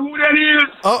you know who that is?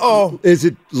 Uh-oh. Is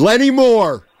it Lenny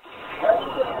Moore?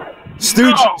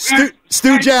 Stu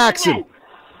Jackson.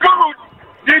 Guru,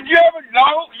 did you ever?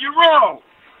 No, you're wrong.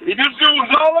 This dude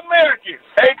was All-American.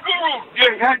 Hey,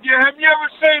 Guru, have you ever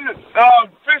seen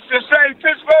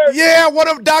Pittsburgh? Yeah, one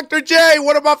of Dr. J,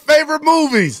 one of my favorite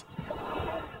movies.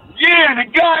 Yeah, the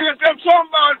guy that I'm talking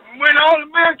about went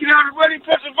All-American out of Reading,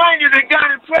 Pennsylvania, the guy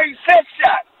that played Set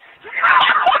Shot.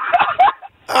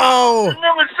 Oh.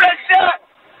 Remember Set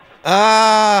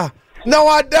Shot? No,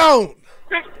 I don't.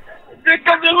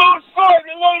 Because the little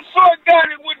short guy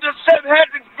that with had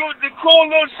the cool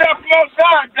little shot from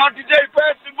outside, Dr. J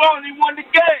passed the ball and he won the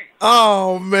game.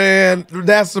 Oh, man,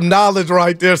 that's some knowledge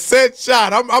right there. Set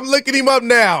shot. I'm looking him up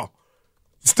now.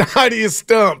 Steiny is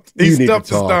stumped. He stumped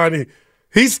Steiny.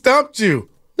 He stumped you.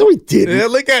 No, he didn't. Yeah,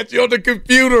 look at you on the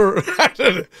computer.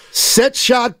 Set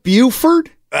shot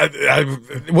Buford?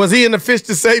 Was he in the Fish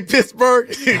to Say Pittsburgh?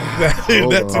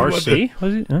 That's RC?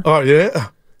 Was he? Huh? Oh, yeah.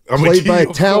 Played by a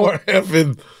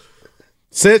talent.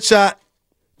 Set shot.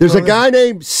 There's a guy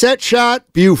named Set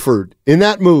Shot Buford in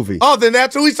that movie. Oh, then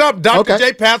that's who he saw. Dr.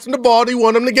 J passing the ball. He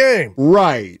won him the game.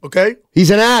 Right. Okay. He's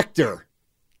an actor.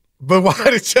 But why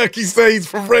did Chucky say he's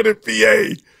from Reading,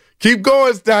 PA? Keep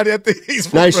going, Steiny. I think he's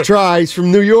from Nice try. He's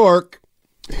from New York.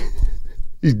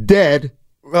 He's dead.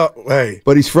 Oh, hey.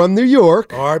 But he's from New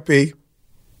York. R.I.P.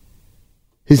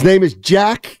 His name is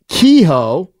Jack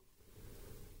Kehoe.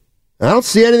 I don't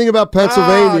see anything about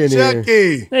Pennsylvania in here.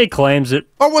 Chucky. He claims it.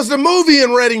 Or was the movie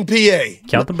in Reading, PA?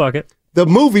 Count the bucket. The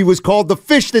movie was called The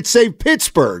Fish That Saved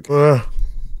Pittsburgh. Hey,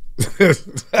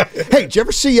 did you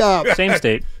ever see... Same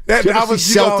state. Did you ever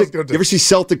see Celtic? You ever see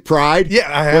Celtic Pride? Yeah,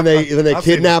 I have. When they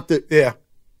kidnapped it. Yeah.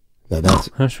 No, that's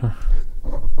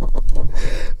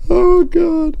oh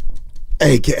God.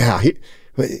 Hey,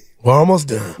 we're almost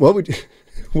done. What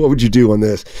would you do on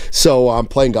this? So I'm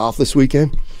playing golf this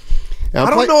weekend. I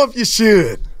don't know if you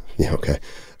should. Yeah, okay.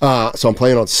 So I'm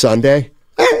playing on Sunday.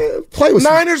 Play with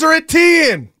Niners are at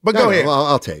 10. But go ahead.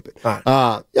 I'll tape it. All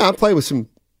right. Yeah, I'm playing with some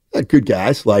good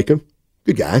guys, like them.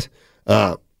 Good guys.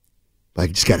 I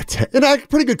just got a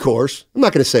pretty good course. I'm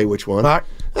not going to say which one. Right.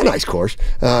 A nice course.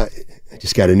 I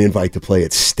just got an invite to play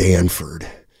at Stanford.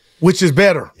 Which is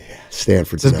better? Yeah,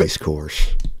 Stanford's a nice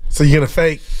course. So you're going to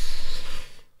fake?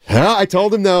 I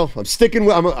told him no. I'm sticking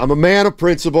with. I'm a man of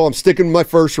principle. I'm sticking with my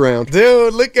first round.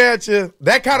 Dude, look at you.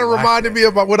 That kind of reminded me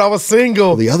about when I was single.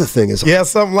 Well, the other thing is,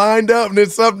 something lined up and then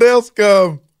something else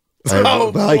come.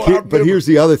 But here's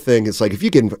the other thing. It's like if you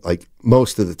get like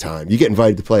most of the time you get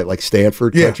invited to play at like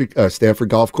Stanford Stanford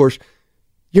Golf Course,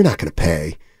 you're not going to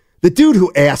pay. The dude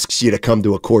who asks you to come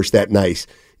to a course that nice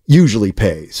usually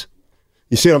pays.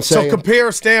 You see what I'm saying? So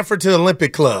compare Stanford to the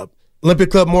Olympic Club.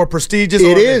 Olympic Club more prestigious?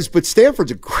 It is, but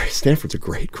Stanford's a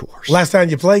great course. Last time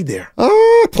you played there?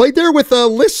 I played there with a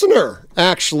listener,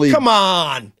 actually. Come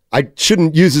on. I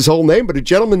shouldn't use his whole name, but a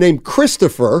gentleman named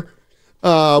Christopher.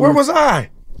 Where was I?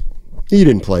 He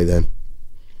didn't play then.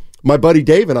 My buddy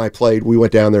Dave and I played. We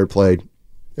went down there and played.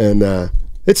 And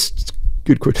it's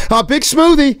good. Big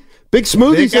Smoothie. Big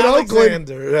Smoothies in Oakland.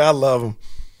 I love him.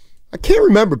 I can't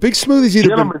remember. Big Smoothie's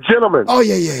either Gentlemen. Oh,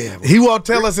 yeah. He won't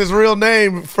tell us his real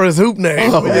name for his hoop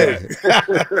name. Oh, yeah.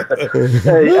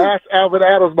 Hey, ask Alvin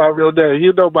Adams my real name.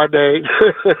 You know my name.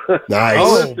 Nice.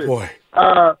 Oh, boy.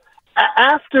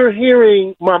 After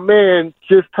hearing my man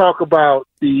just talk about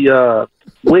the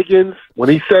Wiggins, when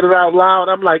he said it out loud,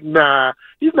 I'm like, nah,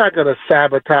 he's not going to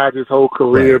sabotage his whole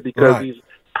career because he's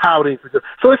pouting.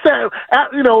 So it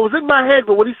was in my head,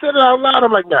 but when he said it out loud,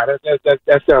 I'm like, nah,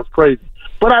 that sounds crazy.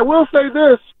 But I will say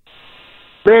this,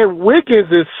 man,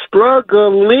 Wiggins is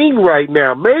struggling right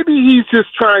now. Maybe he's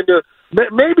just trying to,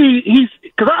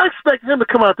 because I expect him to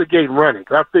come out the gate running.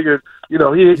 I figured, he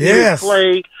didn't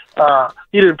play.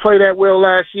 He didn't play that well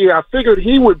last year. I figured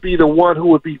he would be the one who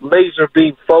would be laser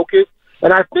beam focused.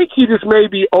 And I think he just may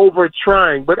be over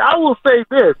trying. But I will say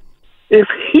this, if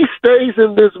he stays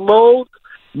in this mode,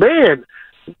 man,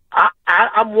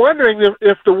 I'm wondering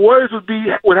if the Warriors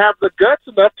would have the guts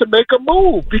enough to make a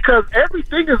move, because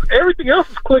everything else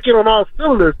is clicking on all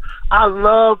cylinders. I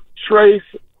love Trace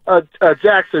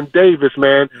Jackson Davis,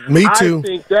 man. Me too. I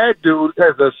think that dude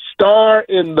has a star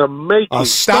in the making. A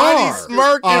star.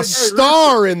 A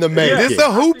star in the making. This is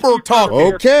a hooper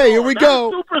talking. Okay, here we go.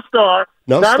 Not a superstar.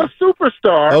 No, not a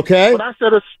superstar. Okay. But I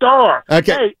said a star.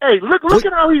 Okay. Hey, look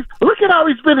at how he's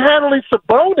been handling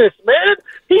Sabonis, man.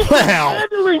 He's been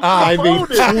handling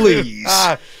Sabonis. Please.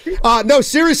 No,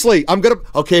 seriously. I'm gonna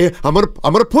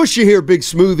push you here, Big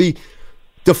Smoothie.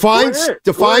 Define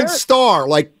star.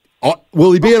 Like,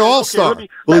 will he be an all-star?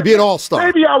 Will he be an all-star?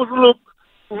 Maybe I was a little.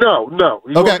 No,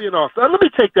 he won't be an all-star. Let me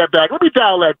take that back. Let me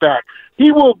dial that back. He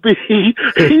will be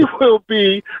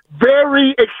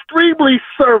very extremely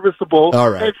serviceable,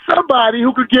 and somebody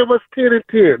who could give us 10 and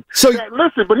 10. So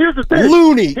listen, but here's the thing.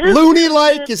 Looney,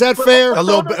 is that fair? A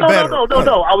little bit better. No.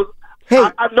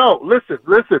 Listen.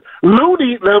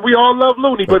 Looney, we all love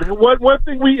Looney, but one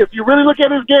thing if you really look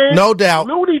at his game, no doubt,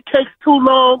 Looney takes too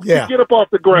long to get up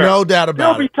off the ground. No doubt about it.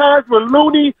 There'll be times when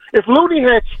if Looney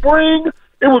had spring,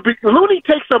 it would be Looney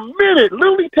takes a minute.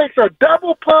 Looney takes a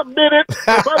double pump minute.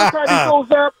 And by the time he goes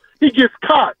up, he gets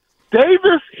caught.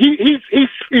 Davis, he's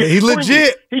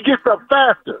legit. He gets up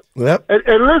faster. Yep.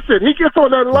 And listen, he gets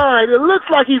on that line. It looks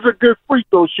like he's a good free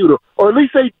throw shooter, or at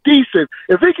least a decent.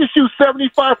 If he can shoot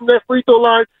 75 from that free throw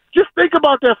line, just think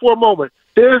about that for a moment.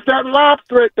 There's that lob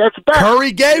threat that's back.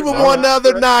 Curry gave him one the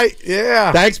other night.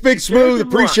 Yeah. Thanks, Big Smooth.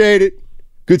 Appreciate it.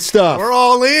 Good stuff. We're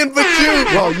all in but you.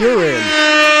 Well, you're in.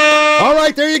 All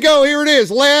right, there you go. Here it is.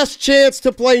 Last chance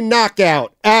to play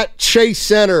Knockout at Chase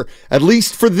Center, at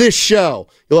least for this show.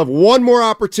 You'll have one more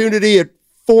opportunity at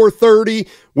 4:30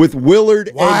 with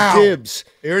Willard and Gibbs.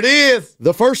 Here it is.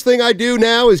 The first thing I do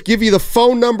now is give you the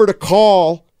phone number to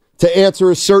call to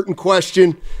answer a certain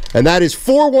question, and that is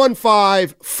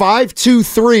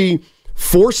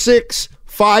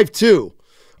 415-523-4652.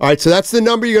 All right, so that's the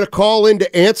number you're going to call in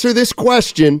to answer this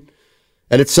question.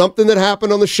 And it's something that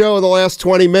happened on the show in the last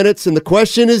 20 minutes. And the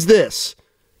question is this.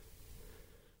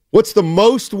 What's the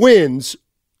most wins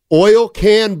Oil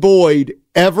Can Boyd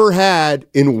ever had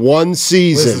in one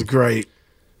season? This is great.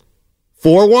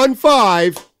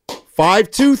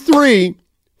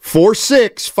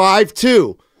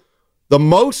 415-523-4652. The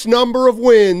most number of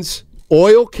wins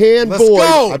Oil Can Boyd.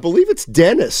 Go. I believe it's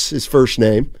Dennis, his first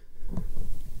name.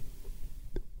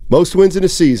 Most wins in a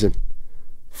season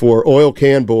for Oil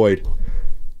Can Boyd.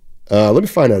 Let me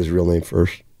find out his real name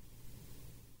first.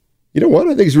 You know what?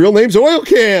 I think his real name's Oil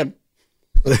Can.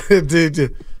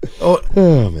 Dude. Oh,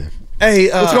 man. Hey,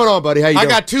 what's going on, buddy? How you doing? I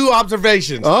got two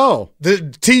observations. Oh. The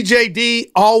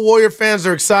TJD, all Warrior fans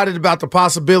are excited about the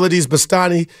possibilities, but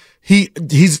Steiny,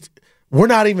 we're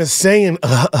not even saying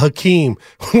Hakeem.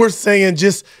 We're saying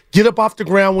just get up off the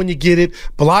ground when you get it,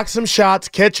 block some shots,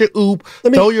 catch a oop,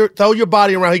 throw your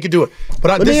body around. He can do it.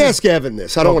 But let me ask Evan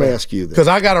this. I don't want to ask you this. Because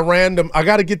I got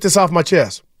to get this off my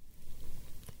chest.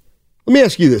 Let me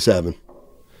ask you this, Evan.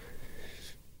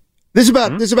 This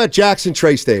is about Jackson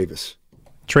Trace Davis.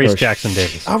 Jackson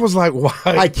Davis. I was like, why?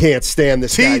 I can't stand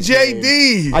this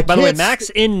TJD. By the way, Max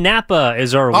in Napa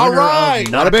is our winner right.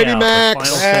 of Not a baby, Knockout, Max. the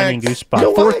final standing goose spot. You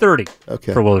know what?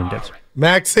 4:30 for William Dibs.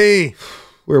 Maxie.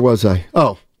 Where was I?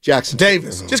 Oh, Jackson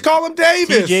Davis. Just call him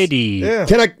Davis. TJD. Yeah.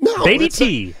 Can I? No. Baby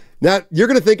T. Now you're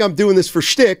going to think I'm doing this for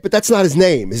shtick, but that's not his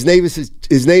name. His name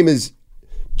is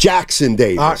Jackson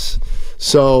Davis.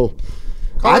 So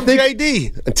Call I him think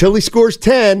JD. until he scores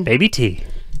 10, Baby T.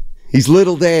 He's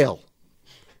Little Dale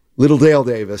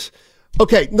Davis.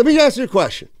 Okay, let me ask you a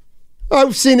question.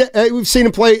 We've seen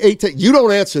him play 8. You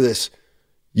don't answer this.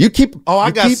 You keep. Oh,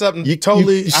 I got something.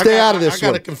 Totally. You stay out of this one.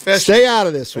 I got a confession. Stay out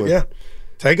of this one. Yeah.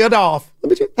 Take it off.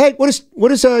 Hey, what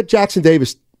is Jackson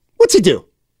Davis? What's he do?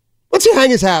 What's he hang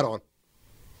his hat on?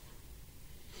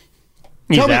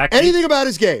 Tell me anything about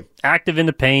his game. Active in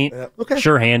the paint. Okay.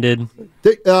 Sure-handed.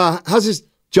 How's his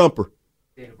jumper?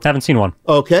 Haven't seen one.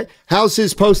 Okay. How's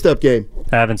his post-up game?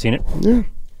 Haven't seen it. Yeah.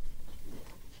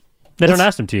 They don't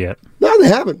ask him to yet. No, they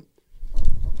haven't.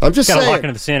 I'm just saying. Got to lock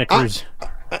into the Santa Cruz.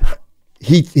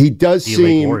 He does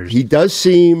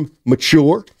seem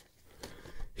mature.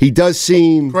 He does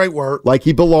seem great work, like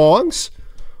he belongs.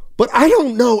 But I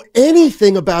don't know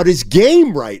anything about his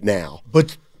game right now.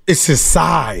 But it's his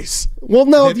size. Well,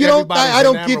 no, you don't. I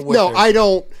don't give. No, I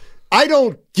don't. I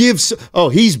don't give. Oh,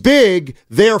 he's big,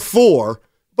 therefore.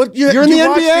 But you're in the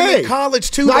watched NBA. him in college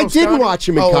too. No, I though, didn't Scotty. watch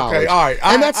him in college. Okay, all right.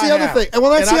 And that's the other thing.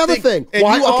 Well, that's the other thing.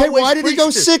 Why did he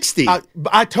go 60?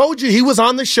 I told you he was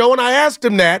on the show, and I asked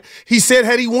him that. He said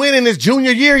had he win in his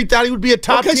junior year, he thought he would be a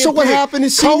top 10 Okay, so what pick. happened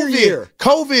his senior year?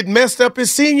 COVID messed up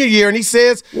his senior year, and he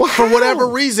says for whatever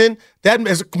reason that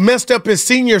messed up his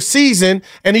senior season,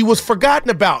 and he was forgotten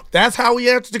about. That's how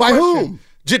he answered the question. By whom?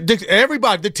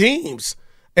 Everybody, the teams.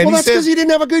 And well, that's because he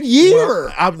didn't have a good year.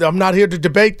 Well, I'm not here to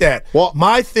debate that. Well,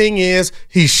 my thing is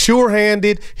he's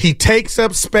sure-handed, he takes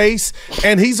up space,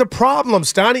 and he's a problem,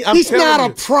 Steiny. He's not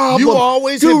a problem. You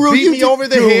always Guru, have beat me over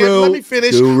the head. Let me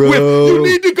finish. Guru, you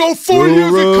need to go 4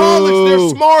 years in college. They're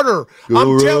smarter. I'm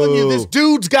Guru. telling you, this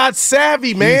dude's got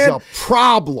savvy, man. He's a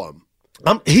problem.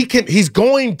 He's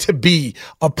going to be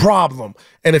a problem.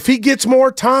 And if he gets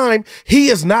more time, he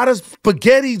is not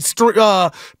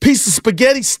a piece of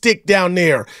spaghetti stick down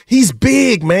there. He's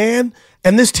big, man.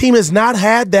 And this team has not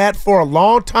had that for a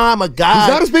long time. A guy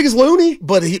he's not as big as Looney,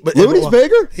 but Looney's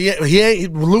bigger. He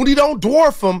ain't. Looney don't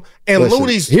dwarf him, and Listen,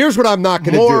 Looney's. Here's what I'm not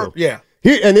going to do. Yeah.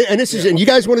 Here, and this is, and you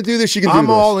guys want to do this, you can do this. I'm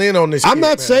all in on this. I'm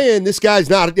not saying this guy's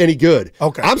not any good.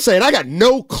 Okay. I'm saying I got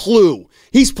no clue.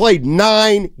 He's played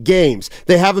 9 games.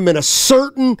 They have him in a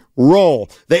certain role.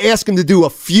 They ask him to do a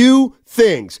few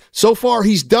things. So far,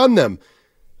 he's done them.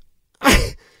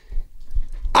 Let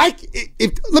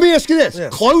me ask you this. Yeah.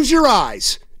 Close your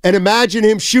eyes and imagine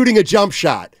him shooting a jump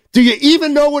shot. Do you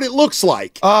even know what it looks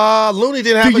like? Looney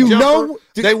didn't have a jumper.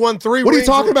 They won 3 What are you rings.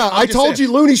 talking about? I told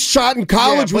you Looney's shot in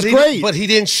college was great. But he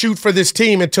didn't shoot for this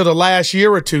team until the last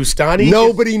year or two, Steiny.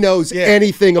 Nobody knows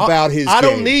anything about his game. I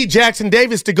don't need Jackson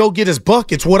Davis to go get his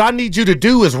buckets. What I need you to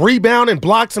do is rebound and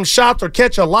block some shots or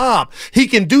catch a lob. He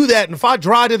can do that. And if I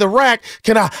drive to the rack,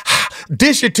 can I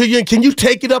dish it to you? And can you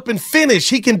take it up and finish?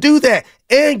 He can do that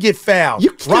and get fouled.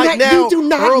 You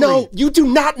do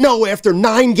not know after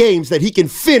 9 games that he can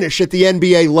finish at the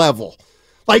NBA level.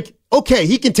 Like, okay,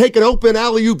 he can take an open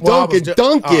alley-oop dunk and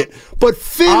dunk it, but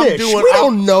finish. We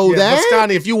don't know that. But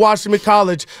Steiny, if you watched him in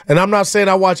college, and I'm not saying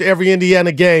I watch every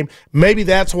Indiana game, maybe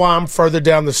that's why I'm further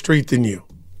down the street than you.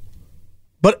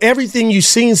 But everything you've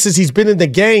seen since he's been in the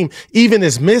game, even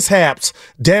his mishaps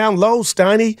down low,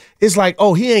 Steiny, is like,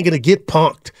 oh, he ain't going to get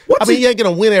punked. He ain't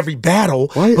going to win every battle.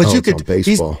 Why? But you could. It's on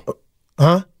baseball.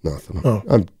 Huh? Nothing. Oh.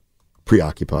 I'm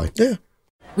preoccupied. Yeah.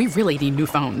 We really need new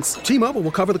phones. T-Mobile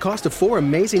will cover the cost of 4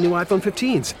 amazing new iPhone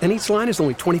 15s, and each line is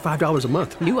only $25 a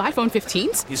month. New iPhone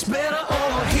 15s? It's better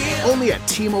over here. Only at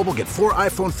T-Mobile, get 4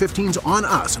 iPhone 15s on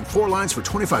us and 4 lines for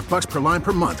 $25 per line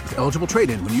per month with eligible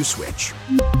trade-in when you switch.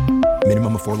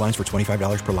 Minimum of 4 lines for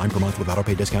 $25 per line per month with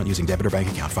autopay discount using debit or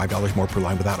bank account. $5 more per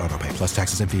line without autopay, plus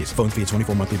taxes and fees. Phone fee at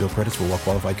 24 monthly bill credits for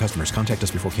well-qualified customers. Contact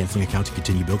us before canceling account to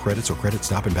continue bill credits or credit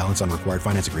stop and balance on required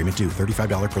finance agreement due.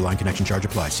 $35 per line connection charge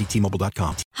applies. See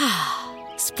T-Mobile.com.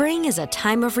 Spring is a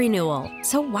time of renewal,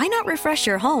 so why not refresh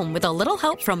your home with a little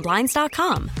help from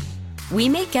Blinds.com? We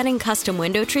make getting custom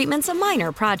window treatments a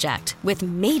minor project with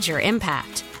major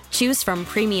impact. Choose from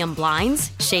premium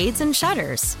blinds, shades, and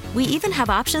shutters. We even have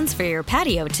options for your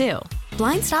patio, too.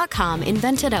 Blinds.com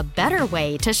invented a better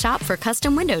way to shop for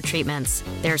custom window treatments.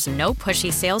 There's no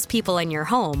pushy salespeople in your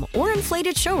home or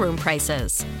inflated showroom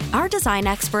prices. Our design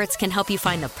experts can help you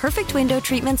find the perfect window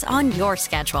treatments on your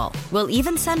schedule. We'll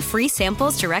even send free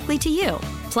samples directly to you.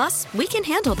 Plus, we can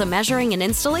handle the measuring and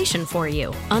installation for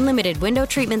you. Unlimited window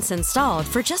treatments installed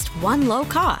for just one low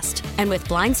cost. And with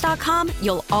Blinds.com,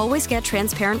 you'll always get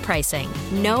transparent pricing.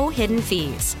 No hidden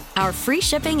fees. Our free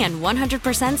shipping and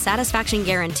 100% satisfaction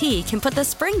guarantee can put the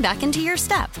spring back into your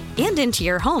step and into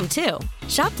your home, too.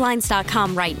 Shop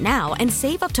Blinds.com right now and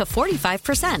save up to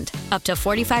 45%. Up to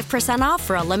 45% off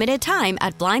for a limited time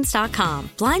at Blinds.com.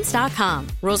 Blinds.com.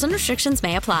 Rules and restrictions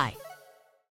may apply.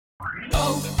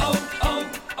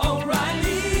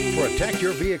 Protect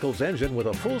your vehicle's engine with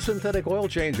a full synthetic oil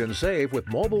change and save with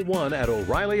Mobile One at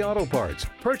O'Reilly Auto Parts.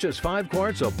 Purchase 5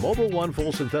 quarts of Mobile One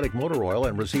full synthetic motor oil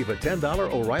and receive a $10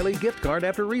 O'Reilly gift card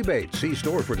after rebate. See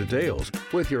store for details.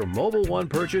 With your Mobile One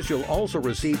purchase, you'll also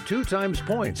receive 2 times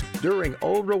points during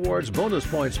O Rewards Bonus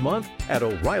Points Month at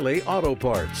O'Reilly Auto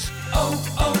Parts.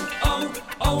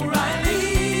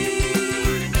 O'Reilly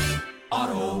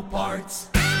Auto Parts.